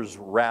ruler's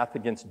wrath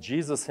against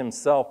Jesus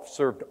himself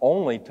served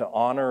only to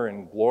honor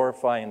and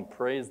glorify and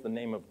praise the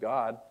name of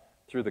God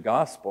through the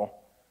gospel,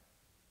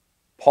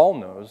 Paul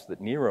knows that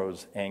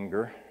Nero's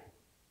anger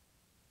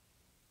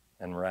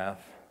and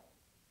wrath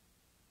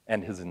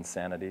and his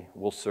insanity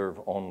will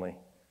serve only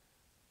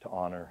to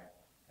honor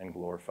and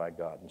glorify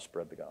God and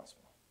spread the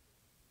gospel.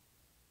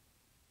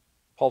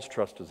 Paul's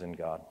trust is in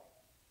God,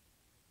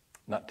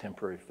 not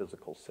temporary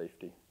physical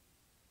safety.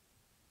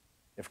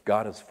 If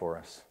God is for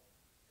us,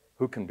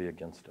 who can be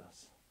against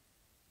us?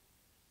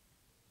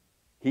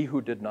 He who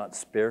did not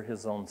spare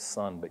his own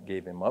son, but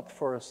gave him up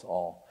for us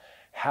all,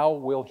 how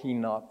will he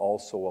not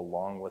also,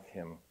 along with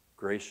him,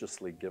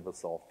 graciously give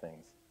us all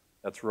things?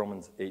 That's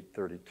Romans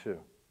 8:32.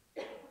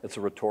 It's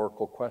a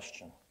rhetorical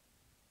question.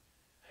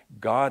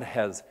 God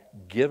has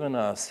given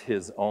us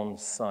his own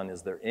son.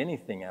 Is there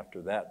anything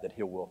after that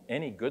he will,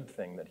 any good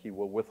thing that he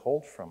will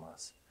withhold from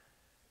us?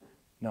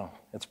 No,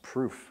 it's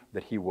proof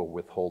that he will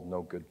withhold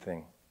no good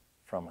thing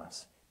from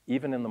us,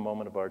 even in the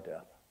moment of our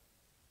death.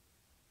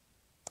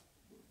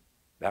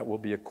 That will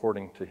be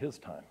according to his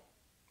time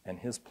and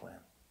his plan,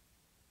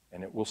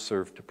 and it will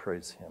serve to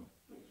praise him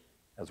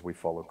as we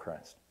follow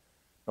Christ.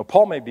 Now,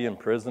 Paul may be in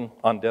prison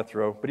on death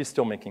row, but he's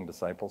still making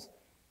disciples.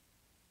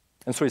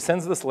 And so he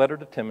sends this letter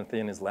to Timothy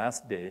in his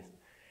last days.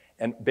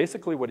 And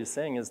basically what he's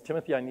saying is,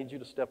 Timothy, I need you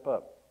to step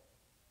up.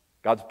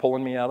 God's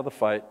pulling me out of the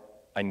fight.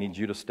 I need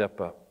you to step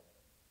up.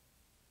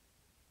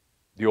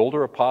 The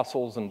older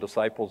apostles and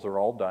disciples are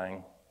all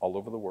dying all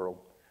over the world.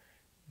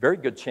 Very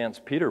good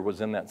chance Peter was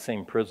in that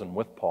same prison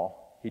with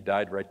Paul. He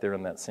died right there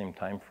in that same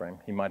time frame.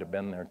 He might have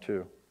been there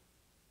too.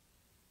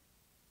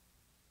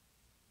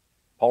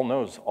 Paul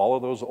knows all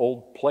of those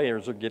old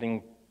players are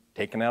getting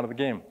taken out of the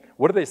game.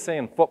 What do they say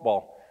in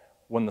football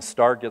when the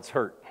star gets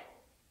hurt?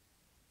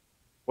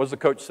 What does the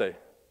coach say?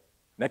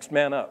 Next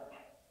man up.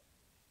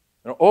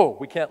 Oh,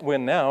 we can't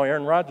win now.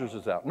 Aaron Rodgers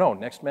is out. No,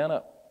 next man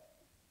up.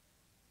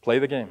 Play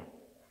the game.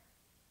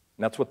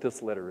 And that's what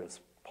this letter is.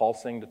 Paul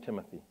saying to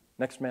Timothy,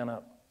 next man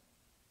up.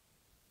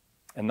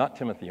 And not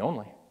Timothy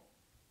only.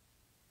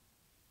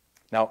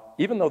 Now,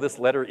 even though this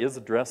letter is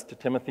addressed to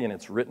Timothy and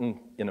it's written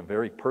in a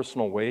very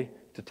personal way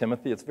to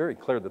Timothy, it's very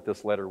clear that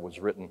this letter was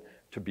written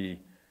to be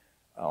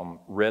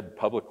read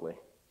publicly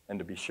and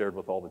to be shared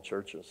with all the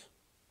churches.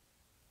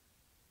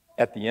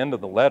 At the end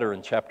of the letter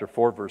in chapter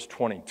 4, verse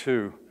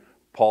 22,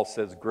 Paul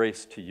says,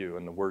 grace to you,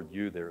 and the word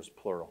you there is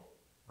plural.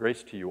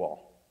 Grace to you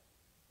all.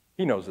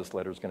 He knows this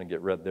letter is going to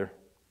get read there.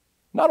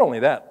 Not only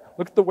that,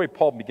 look at the way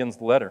Paul begins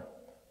the letter.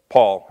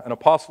 Paul, an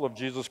apostle of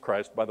Jesus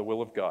Christ by the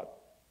will of God.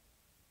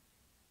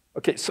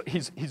 Okay, so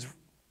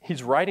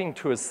he's writing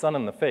to his son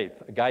in the faith,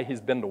 a guy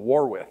he's been to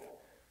war with.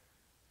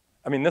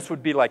 I mean, this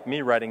would be like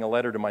me writing a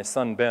letter to my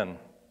son Ben,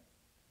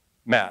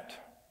 Matt,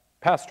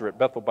 pastor at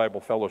Bethel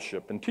Bible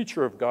Fellowship and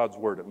teacher of God's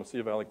Word at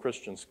Mesilla Valley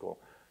Christian School.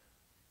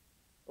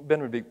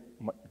 Ben would be,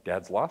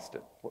 Dad's lost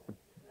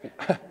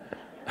it.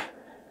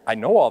 I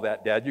know all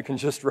that, Dad. You can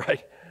just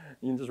write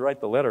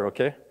the letter,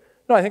 okay?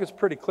 No, I think it's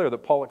pretty clear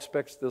that Paul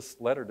expects this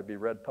letter to be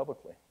read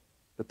publicly,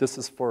 that this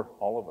is for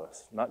all of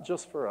us, not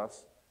just for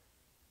us.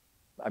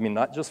 I mean,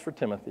 not just for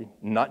Timothy,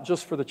 not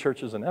just for the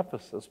churches in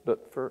Ephesus,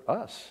 but for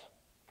us,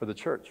 for the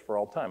church, for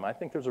all time. I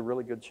think there's a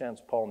really good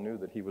chance Paul knew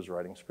that he was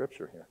writing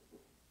scripture here.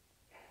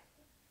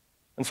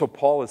 And so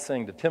Paul is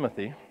saying to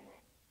Timothy,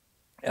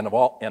 and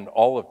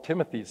all of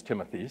Timothy's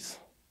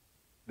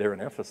there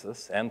in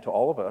Ephesus, and to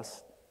all of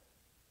us,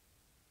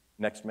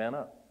 next man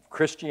up.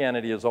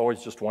 Christianity is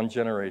always just one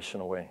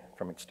generation away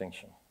from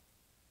extinction.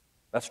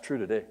 That's true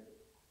today.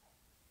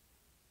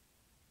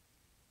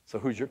 So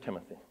who's your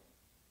Timothy?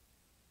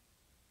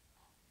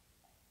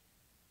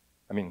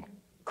 I mean,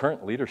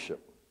 current leadership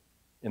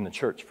in the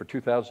church for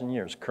 2,000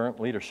 years, current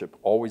leadership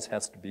always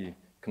has to be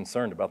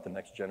concerned about the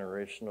next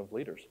generation of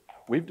leaders.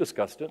 We've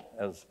discussed it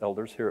as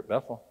elders here at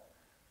Bethel.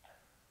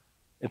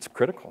 It's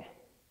critical.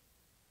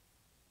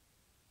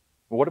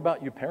 But what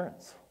about you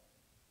parents?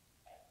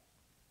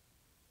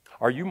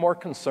 Are you more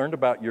concerned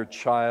about your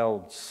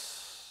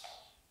child's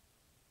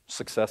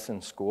success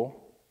in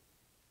school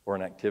or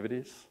in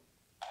activities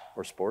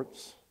or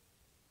sports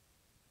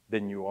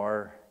than you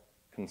are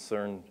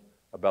concerned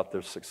about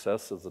their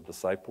success as a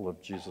disciple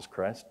of Jesus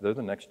Christ? They're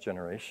the next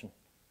generation.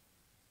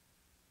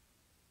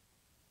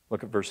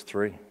 Look at verse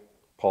 3.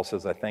 Paul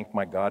says, I thank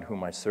my God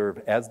whom I serve,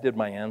 as did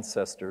my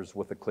ancestors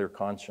with a clear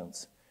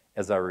conscience,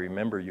 as I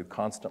remember you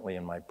constantly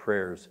in my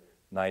prayers,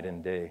 night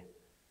and day.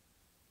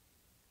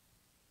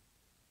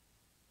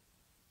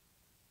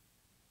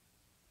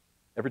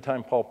 Every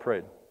time Paul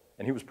prayed,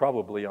 and he was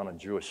probably on a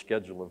Jewish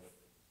schedule of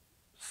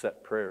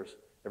set prayers,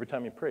 every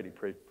time he prayed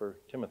for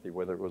Timothy,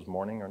 whether it was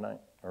morning or night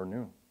or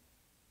noon.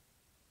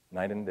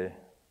 Night and day.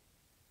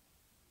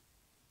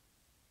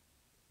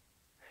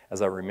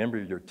 As I remember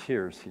your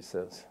tears, he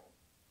says.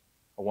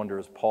 I wonder,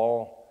 is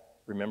Paul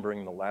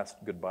remembering the last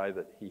goodbye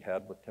that he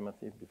had with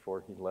Timothy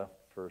before he left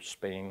for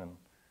Spain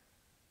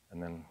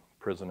and then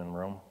prison in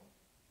Rome?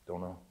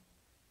 Don't know.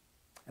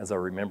 As I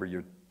remember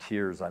your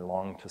tears, I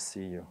long to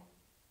see you,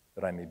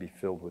 that I may be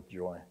filled with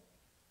joy.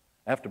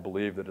 I have to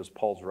believe that as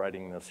Paul's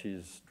writing this,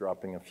 he's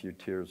dropping a few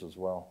tears as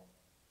well.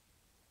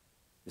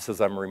 He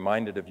says, I'm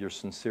reminded of your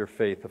sincere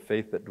faith, a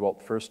faith that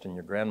dwelt first in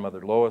your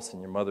grandmother Lois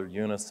and your mother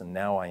Eunice, and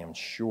now I am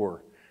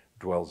sure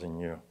dwells in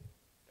you.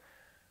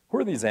 Who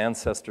are these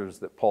ancestors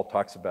that Paul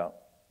talks about?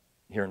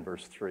 here in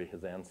verse 3,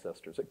 his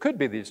ancestors. It could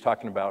be that he's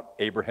talking about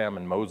Abraham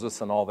and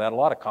Moses and all that. A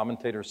lot of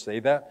commentators say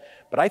that.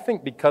 But I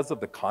think because of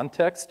the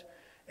context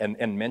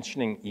and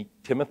mentioning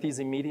Timothy's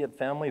immediate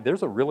family,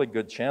 there's a really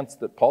good chance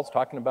that Paul's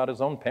talking about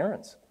his own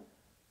parents.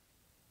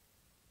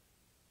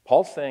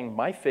 Paul's saying,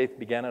 my faith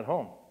began at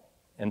home.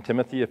 And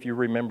Timothy, if you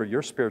remember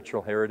your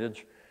spiritual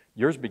heritage,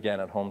 yours began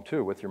at home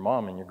too, with your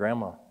mom and your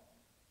grandma.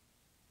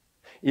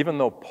 Even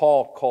though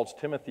Paul calls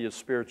Timothy his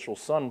spiritual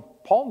son,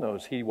 Paul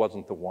knows he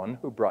wasn't the one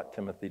who brought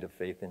Timothy to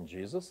faith in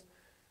Jesus.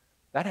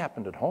 That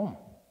happened at home.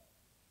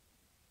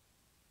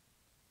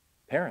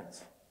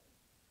 Parents,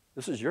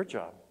 this is your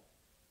job.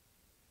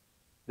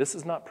 This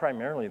is not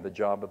primarily the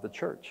job of the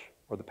church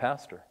or the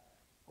pastor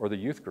or the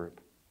youth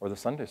group or the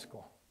Sunday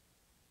school.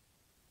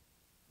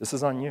 This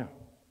is on you.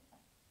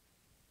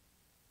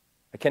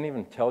 I can't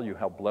even tell you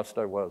how blessed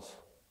I was,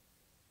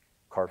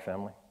 Carr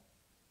family,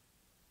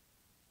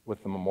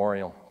 with the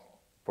memorial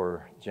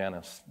for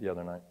Janice the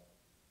other night.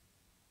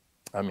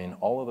 I mean,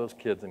 all of those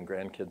kids and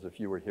grandkids, if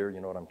you were here,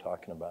 you know what I'm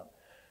talking about.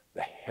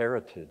 The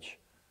heritage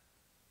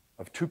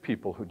of two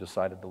people who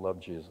decided to love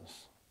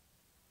Jesus.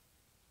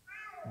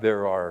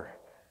 There are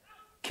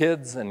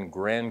kids and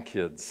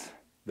grandkids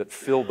that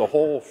filled the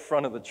whole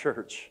front of the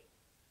church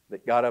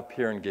that got up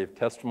here and gave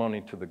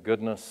testimony to the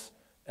goodness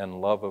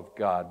and love of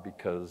God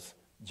because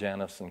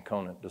Janice and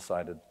Conant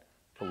decided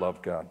to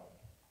love God.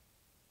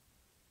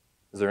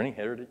 Is there any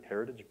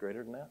heritage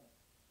greater than that?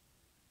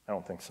 I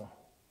don't think so.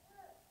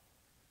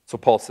 So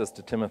Paul says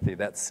to Timothy,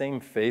 that same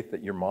faith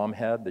that your mom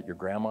had, that your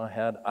grandma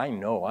had,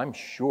 I'm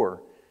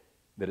sure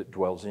that it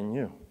dwells in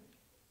you.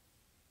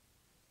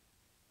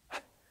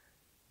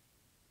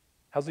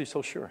 How's he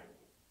so sure?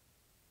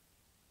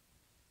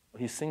 Well,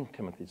 he's seen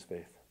Timothy's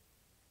faith.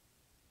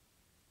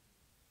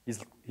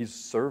 He's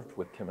served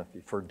with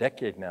Timothy for a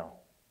decade now.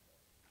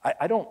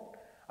 I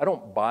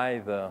don't buy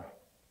the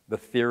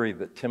theory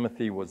that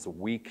Timothy was a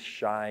weak,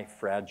 shy,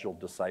 fragile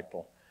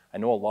disciple. I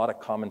know a lot of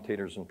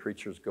commentators and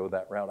preachers go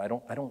that route.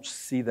 I don't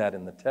see that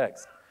in the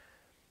text.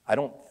 I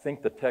don't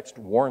think the text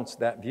warrants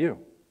that view.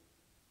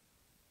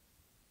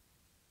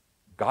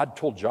 God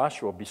told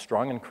Joshua, be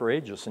strong and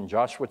courageous. In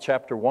Joshua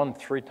chapter 1,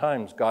 3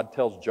 times, God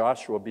tells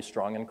Joshua, be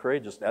strong and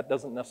courageous. That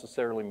doesn't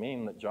necessarily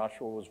mean that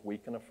Joshua was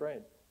weak and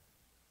afraid.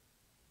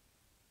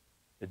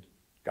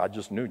 God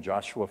just knew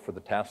Joshua, for the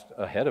task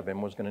ahead of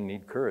him, was going to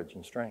need courage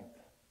and strength.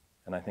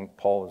 And I think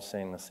Paul is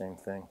saying the same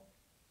thing.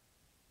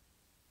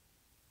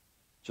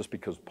 Just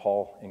because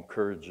Paul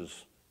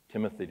encourages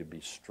Timothy to be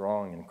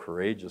strong and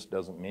courageous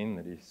doesn't mean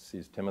that he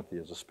sees Timothy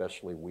as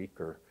especially weak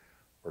or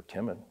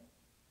timid.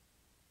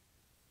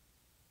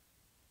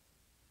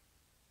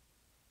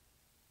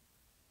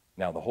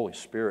 Now, the Holy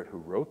Spirit who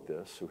wrote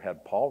this, who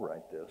had Paul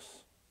write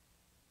this,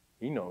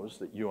 he knows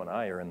that you and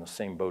I are in the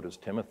same boat as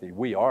Timothy.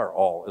 We are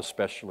all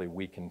especially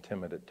weak and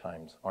timid at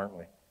times, aren't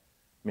we? I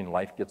mean,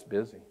 life gets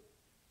busy.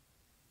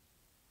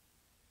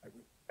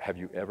 Have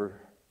you ever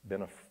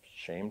been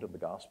ashamed of the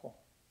gospel?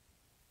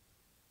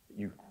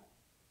 You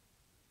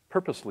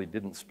purposely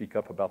didn't speak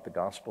up about the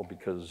gospel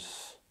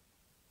because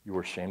you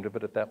were ashamed of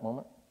it at that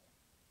moment?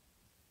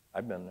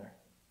 I've been there.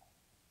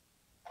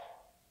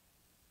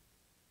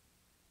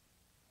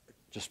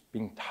 Just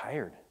being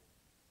tired.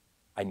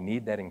 I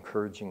need that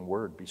encouraging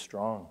word. Be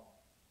strong.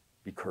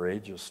 Be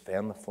courageous.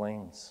 Fan the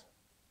flames.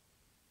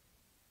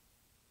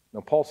 Now,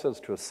 Paul says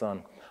to his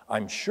son,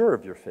 I'm sure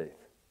of your faith.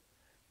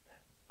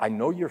 I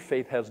know your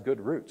faith has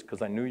good roots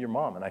because I knew your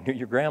mom and I knew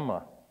your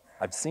grandma.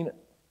 I've seen it,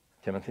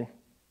 Timothy.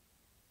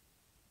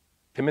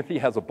 Timothy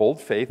has a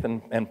bold faith,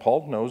 and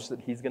Paul knows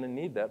that he's going to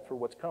need that for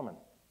what's coming.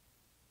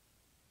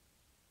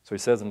 So he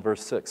says in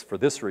verse 6, for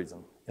this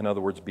reason, in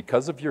other words,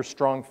 because of your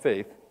strong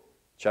faith,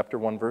 chapter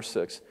 1, verse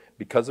 6,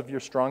 because of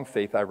your strong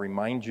faith, I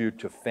remind you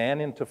to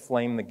fan into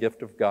flame the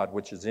gift of God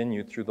which is in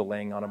you through the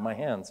laying on of my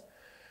hands.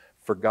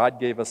 For God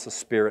gave us a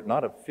spirit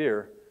not of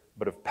fear,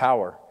 but of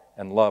power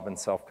and love and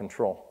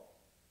self-control.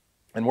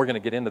 And we're going to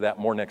get into that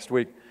more next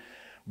week.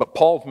 But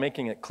Paul's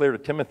making it clear to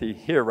Timothy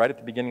here, right at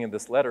the beginning of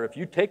this letter, if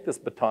you take this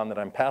baton that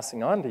I'm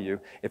passing on to you,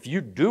 if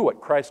you do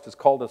what Christ has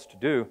called us to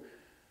do,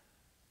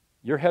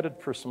 you're headed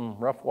for some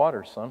rough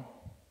waters, son.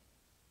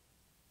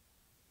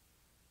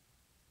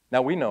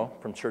 Now, we know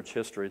from church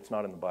history, it's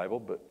not in the Bible,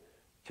 but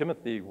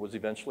Timothy was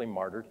eventually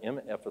martyred in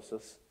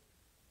Ephesus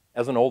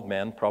as an old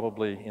man,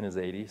 probably in his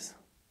 80s,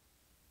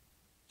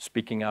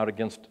 speaking out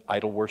against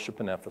idol worship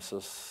in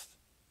Ephesus.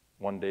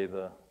 One day,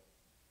 the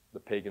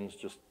pagans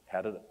just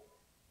had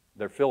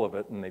their fill of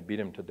it, and they beat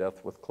him to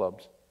death with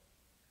clubs.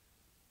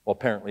 Well,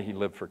 apparently he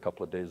lived for a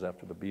couple of days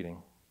after the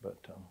beating, but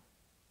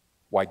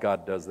why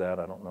God does that,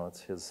 I don't know.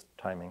 It's his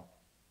timing.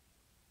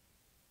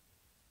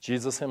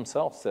 Jesus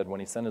himself said when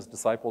he sent his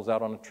disciples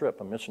out on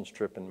a missions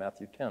trip in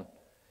Matthew 10,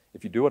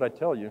 if you do what I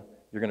tell you,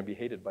 you're going to be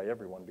hated by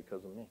everyone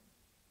because of me.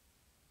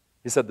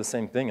 He said the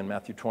same thing in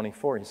Matthew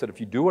 24. He said, if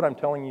you do what I'm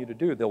telling you to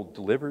do, they'll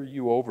deliver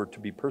you over to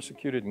be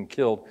persecuted and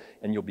killed,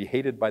 and you'll be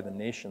hated by the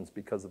nations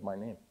because of my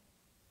name.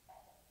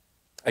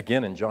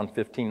 Again, in John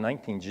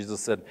 15:19, Jesus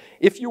said,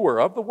 if you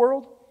were of the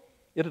world,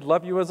 it'd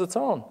love you as its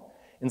own.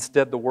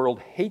 Instead, the world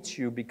hates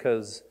you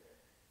because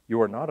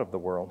you are not of the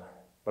world,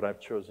 but I've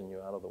chosen you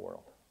out of the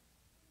world.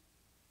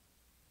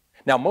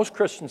 Now, most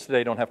Christians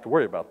today don't have to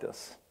worry about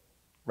this,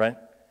 right?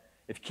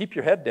 If you keep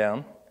your head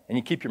down and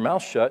you keep your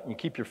mouth shut and you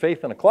keep your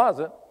faith in a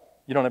closet,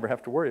 you don't ever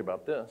have to worry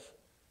about this.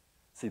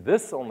 See,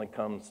 this only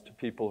comes to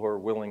people who are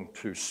willing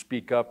to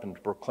speak up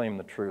and proclaim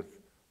the truth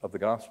of the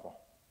gospel.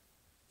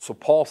 So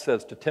Paul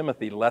says to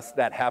Timothy, lest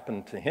that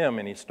happen to him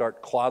and he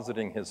start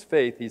closeting his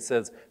faith, he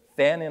says,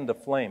 fan into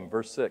flame,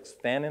 verse 6,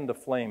 fan into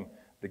flame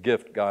the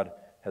gift God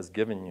has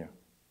given you.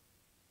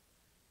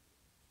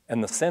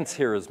 And the sense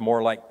here is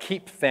more like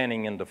keep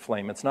fanning into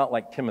flame. It's not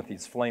like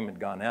Timothy's flame had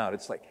gone out.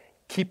 It's like,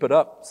 keep it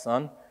up,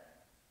 son.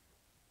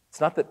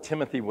 It's not that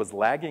Timothy was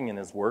lagging in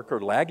his work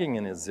or lagging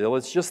in his zeal.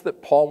 It's just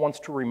that Paul wants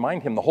to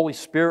remind him, the Holy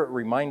Spirit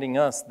reminding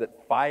us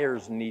that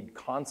fires need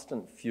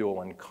constant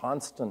fuel and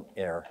constant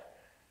air.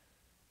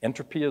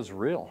 Entropy is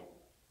real.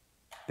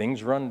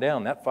 Things run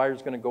down. That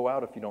fire's going to go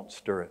out if you don't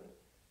stir it.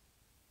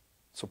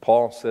 So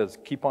Paul says,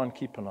 keep on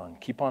keeping on.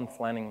 Keep on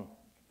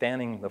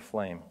fanning the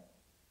flame.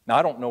 Now,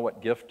 I don't know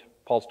what gift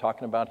Paul's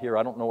talking about here.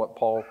 I don't know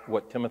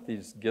what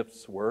Timothy's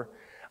gifts were.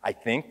 I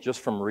think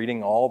just from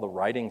reading all the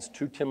writings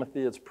to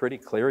Timothy, it's pretty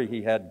clear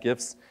he had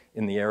gifts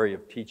in the area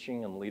of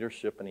teaching and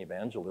leadership and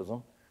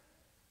evangelism.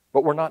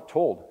 But we're not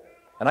told.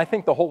 And I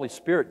think the Holy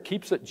Spirit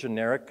keeps it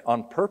generic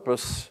on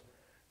purpose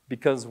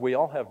because we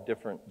all have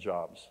different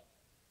jobs,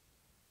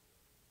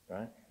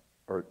 right?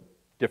 Or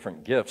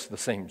different gifts, the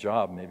same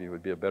job maybe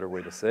would be a better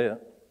way to say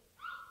it.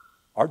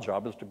 Our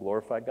job is to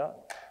glorify God,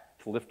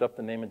 to lift up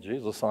the name of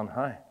Jesus on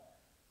high,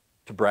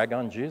 to brag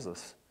on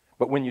Jesus.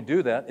 But when you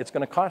do that, it's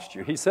going to cost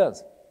you. He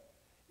says,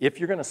 if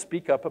you're going to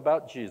speak up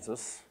about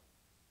Jesus,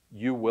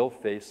 you will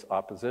face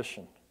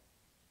opposition.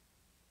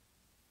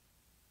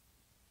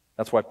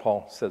 That's why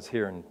Paul says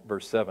here in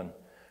verse 7,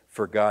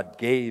 for God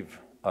gave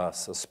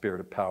us a spirit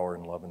of power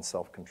and love and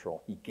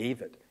self-control. He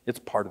gave it. It's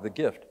part of the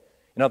gift.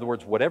 In other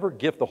words, whatever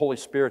gift the Holy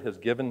Spirit has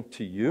given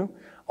to you,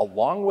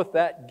 along with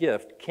that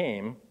gift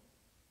came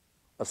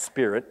a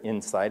spirit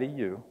inside of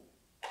you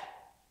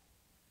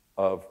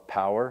of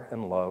power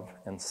and love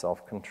and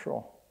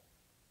self-control.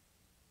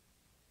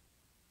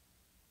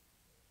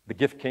 The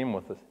gift came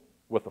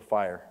with a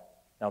fire.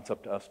 Now it's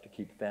up to us to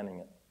keep fanning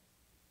it.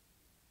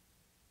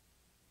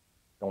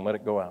 Don't let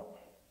it go out.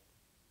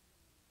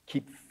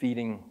 Keep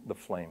feeding the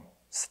flame.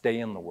 Stay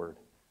in the Word.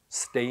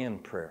 Stay in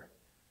prayer.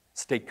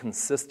 Stay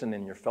consistent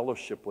in your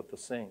fellowship with the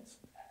saints.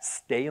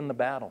 Stay in the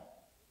battle.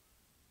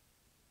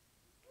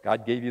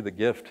 God gave you the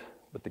gift,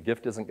 but the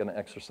gift isn't going to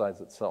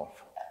exercise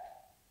itself.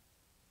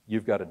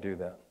 You've got to do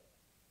that.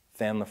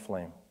 Fan the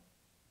flame.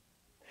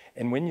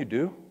 And when you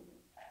do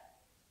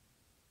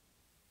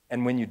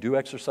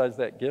exercise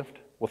that gift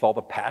with all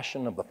the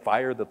passion of the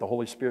fire that the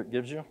Holy Spirit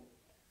gives you,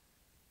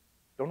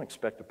 don't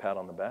expect a pat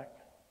on the back.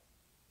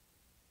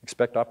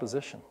 Expect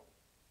opposition.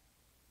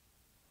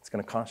 It's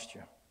going to cost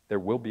you. There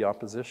will be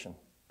opposition.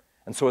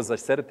 And so as I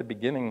said at the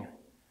beginning,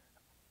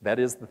 that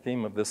is the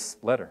theme of this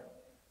letter,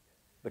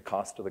 the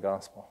cost of the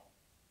gospel.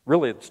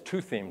 Really, it's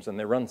two themes, and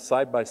they run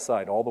side by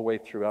side all the way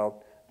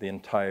throughout the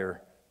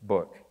entire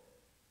book.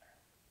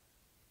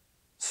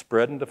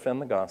 Spread and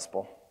defend the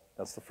gospel.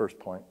 That's the first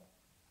point.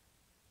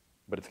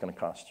 But it's going to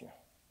cost you.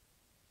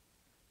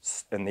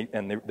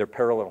 And they're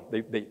parallel.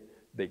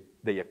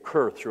 They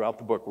occur throughout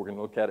the book. We're going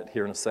to look at it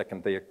here in a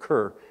second. They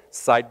occur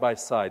side by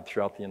side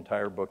throughout the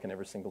entire book in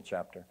every single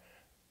chapter.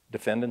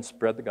 Defend and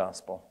spread the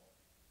gospel.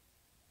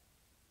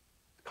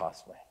 It's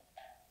costly.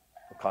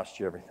 It'll cost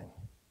you everything.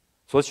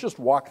 So let's just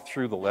walk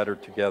through the letter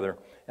together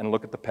and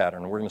look at the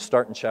pattern. We're going to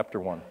start in chapter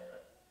 1.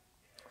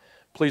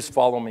 Please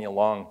follow me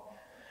along.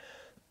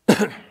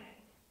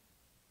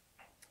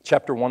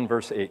 Chapter 1,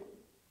 verse 8.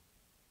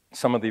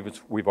 Some of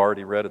these we've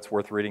already read. It's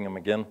worth reading them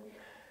again.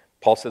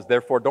 Paul says,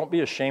 therefore, don't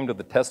be ashamed of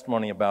the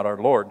testimony about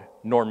our Lord,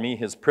 nor me,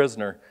 his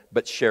prisoner,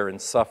 but share in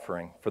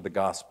suffering for the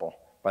gospel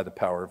by the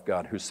power of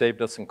God, who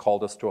saved us and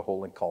called us to a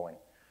holy calling.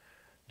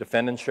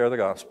 Defend and share the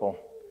gospel.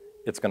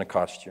 It's going to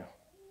cost you.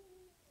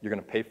 You're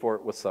going to pay for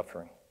it with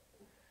suffering.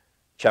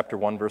 Chapter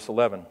 1, verse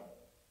 11.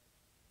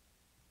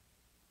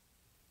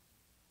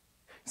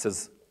 It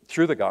says,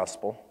 through the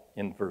gospel,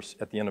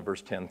 at the end of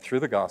verse 10, through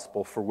the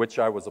gospel, for which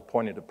I was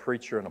appointed a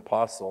preacher, an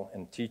apostle,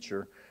 and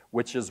teacher,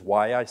 which is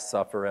why I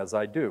suffer as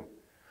I do.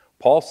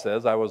 Paul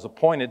says, I was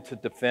appointed to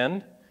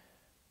defend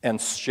and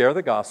share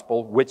the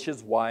gospel, which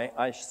is why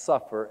I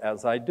suffer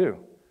as I do.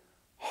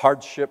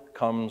 Hardship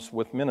comes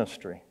with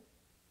ministry.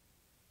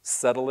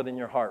 Settle it in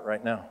your heart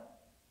right now.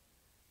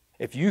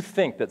 If you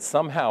think that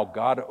somehow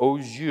God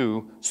owes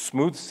you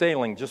smooth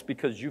sailing just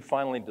because you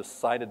finally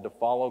decided to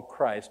follow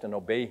Christ and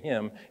obey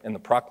him in the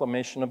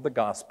proclamation of the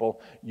gospel,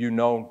 you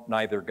know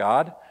neither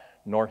God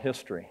nor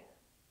history.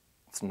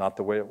 It's not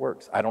the way it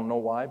works. I don't know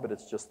why, but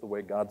it's just the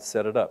way God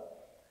set it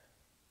up.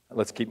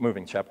 Let's keep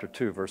moving. Chapter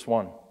 2, verse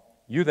 1.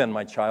 You then,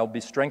 my child,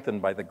 be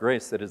strengthened by the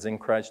grace that is in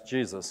Christ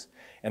Jesus,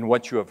 and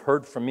what you have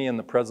heard from me in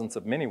the presence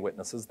of many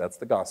witnesses, that's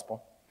the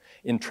gospel,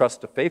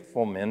 entrust to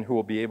faithful men who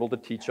will be able to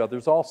teach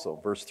others also.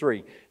 Verse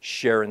 3,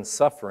 share in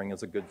suffering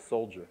as a good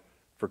soldier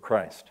for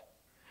Christ.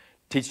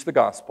 Teach the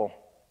gospel,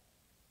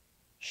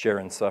 share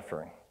in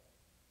suffering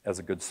as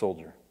a good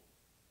soldier.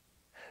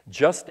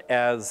 Just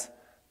as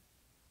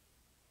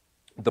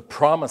the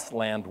promised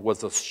land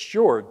was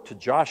assured to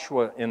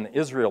Joshua and the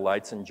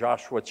Israelites in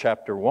Joshua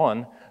chapter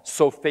 1,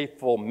 so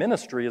faithful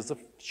ministry is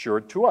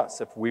assured to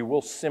us. If we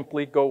will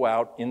simply go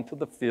out into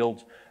the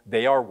fields,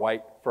 they are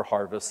white for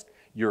harvest,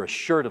 you're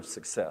assured of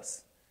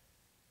success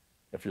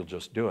if you'll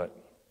just do it.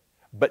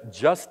 But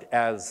just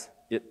as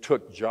it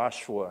took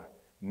Joshua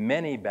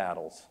many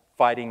battles,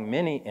 fighting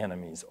many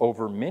enemies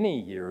over many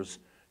years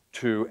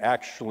to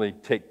actually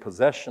take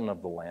possession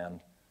of the land,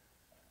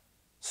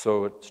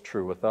 so it's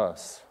true with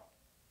us.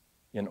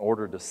 In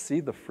order to see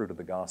the fruit of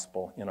the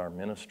gospel in our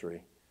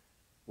ministry,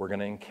 we're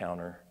going to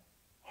encounter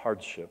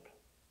hardship.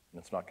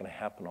 And it's not going to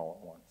happen all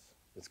at once.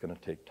 It's going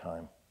to take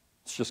time.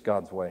 It's just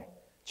God's way.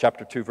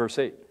 Chapter 2, verse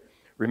 8.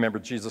 Remember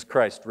Jesus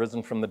Christ,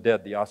 risen from the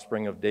dead, the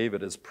offspring of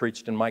David, is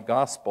preached in my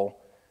gospel,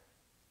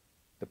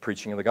 the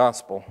preaching of the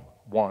gospel,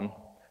 one,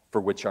 for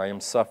which I am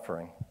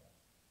suffering,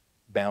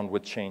 bound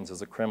with chains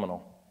as a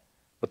criminal.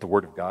 But the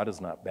word of God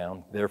is not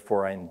bound.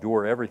 Therefore I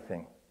endure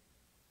everything.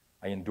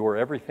 I endure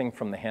everything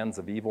from the hands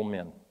of evil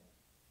men,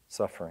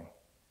 suffering,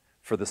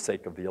 for the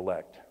sake of the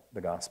elect,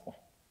 the gospel,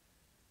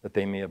 that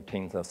they may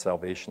obtain the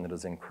salvation that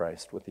is in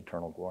Christ with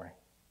eternal glory.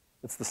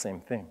 It's the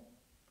same thing.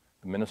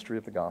 The ministry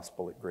of the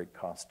gospel at great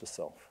cost to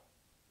self.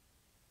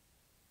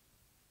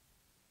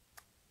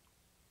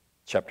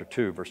 Chapter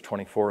 2, verse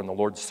 24, and the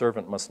Lord's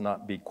servant must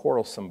not be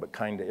quarrelsome, but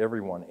kind to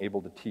everyone,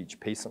 able to teach,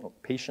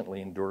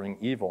 patiently enduring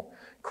evil,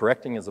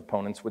 correcting his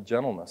opponents with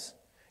gentleness.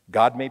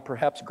 God may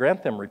perhaps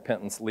grant them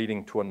repentance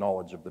leading to a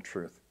knowledge of the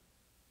truth.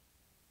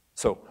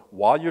 So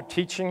while you're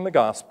teaching the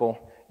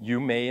gospel, you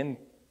may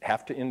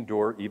have to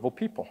endure evil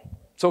people.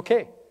 It's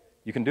okay.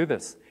 You can do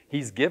this.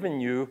 He's given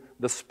you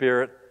the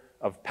spirit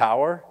of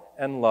power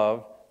and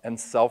love and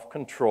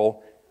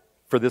self-control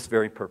for this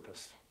very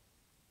purpose.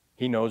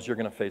 He knows you're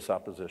going to face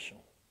opposition.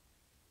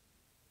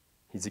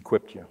 He's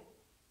equipped you.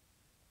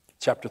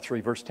 Chapter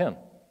 3, verse 10.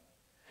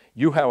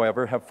 You,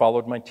 however, have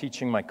followed my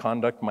teaching, my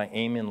conduct, my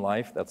aim in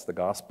life, that's the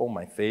gospel,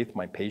 my faith,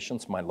 my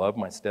patience, my love,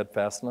 my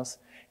steadfastness,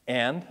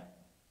 and,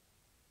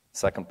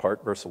 second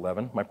part, verse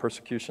 11, my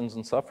persecutions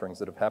and sufferings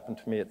that have happened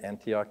to me at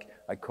Antioch,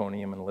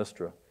 Iconium, and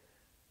Lystra,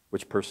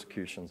 which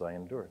persecutions I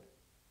endured.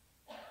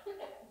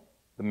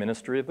 The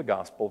ministry of the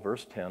gospel,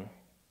 verse 10,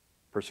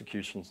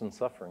 persecutions and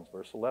sufferings,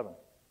 verse 11.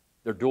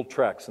 They're dual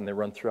tracks, and they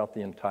run throughout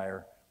the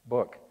entire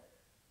book.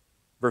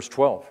 Verse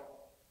 12.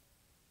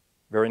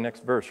 Very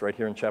next verse, right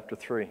here in chapter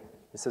 3.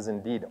 It says,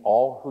 indeed,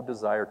 all who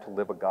desire to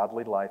live a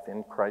godly life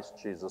in Christ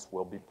Jesus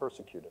will be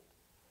persecuted.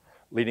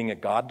 Leading a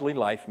godly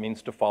life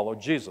means to follow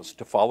Jesus.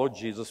 To follow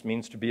Jesus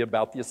means to be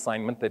about the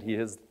assignment that he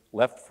has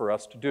left for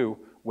us to do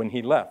when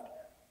he left.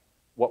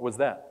 What was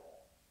that?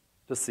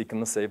 To seek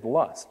and to save the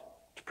lost.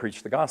 To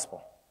preach the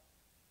gospel.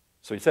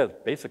 So he says,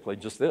 basically,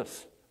 just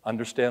this.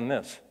 Understand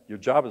this. Your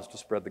job is to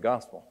spread the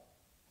gospel.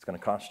 It's going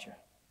to cost you.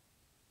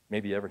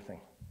 Maybe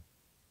everything.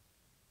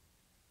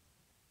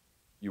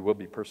 You will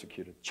be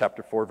persecuted.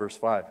 Chapter 4, verse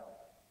 5.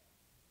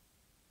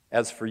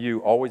 As for you,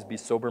 always be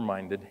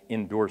sober-minded,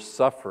 endure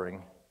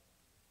suffering,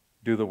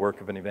 do the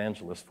work of an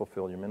evangelist,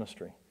 fulfill your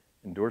ministry.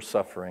 Endure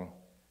suffering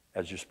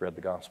as you spread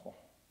the gospel.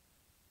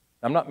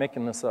 I'm not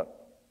making this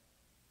up.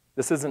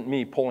 This isn't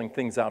me pulling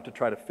things out to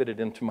try to fit it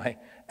into my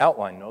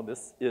outline. No,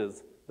 this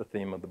is the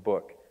theme of the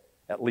book.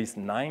 At least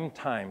 9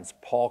 times,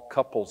 Paul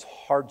couples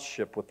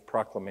hardship with the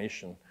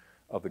proclamation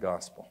of the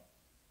gospel.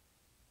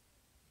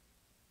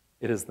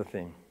 It is the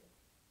theme.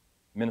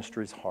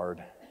 Ministry's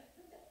hard.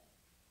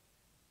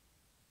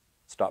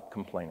 Stop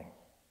complaining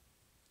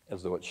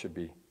as though it should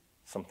be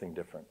something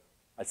different.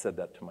 I said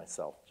that to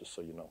myself, just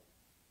so you know.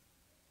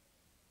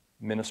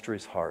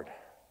 Ministry's hard.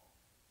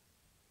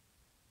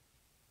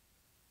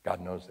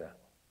 God knows that.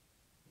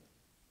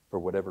 For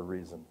whatever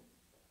reason,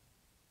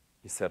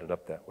 he set it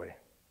up that way.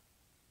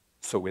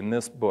 So in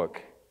this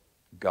book,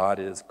 God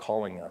is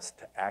calling us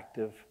to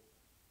active,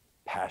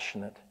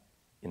 passionate,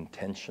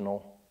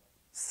 intentional,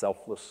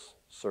 selfless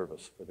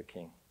service for the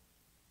King.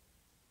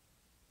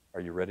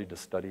 Are you ready to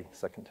study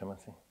 2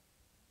 Timothy?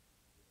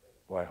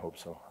 Well, I hope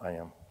so. I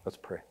am. Let's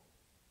pray.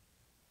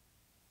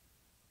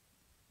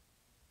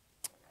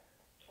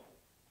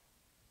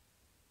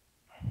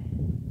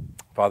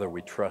 Father,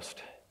 we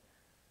trust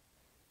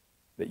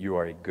that you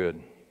are a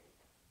good,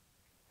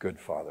 good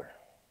Father.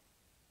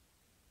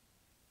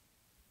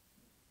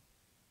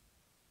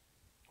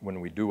 When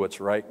we do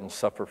what's right and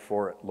suffer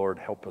for it, Lord,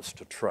 help us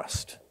to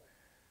trust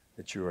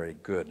that you are a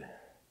good,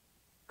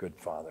 good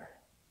Father.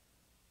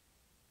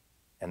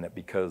 And that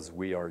because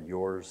we are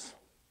yours,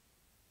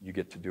 you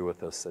get to do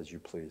with us as you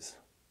please.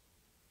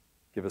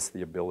 Give us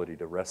the ability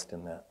to rest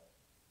in that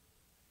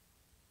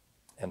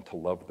and to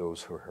love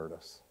those who hurt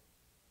us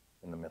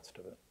in the midst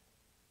of it.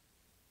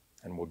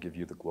 And we'll give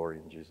you the glory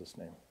in Jesus'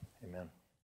 name. Amen.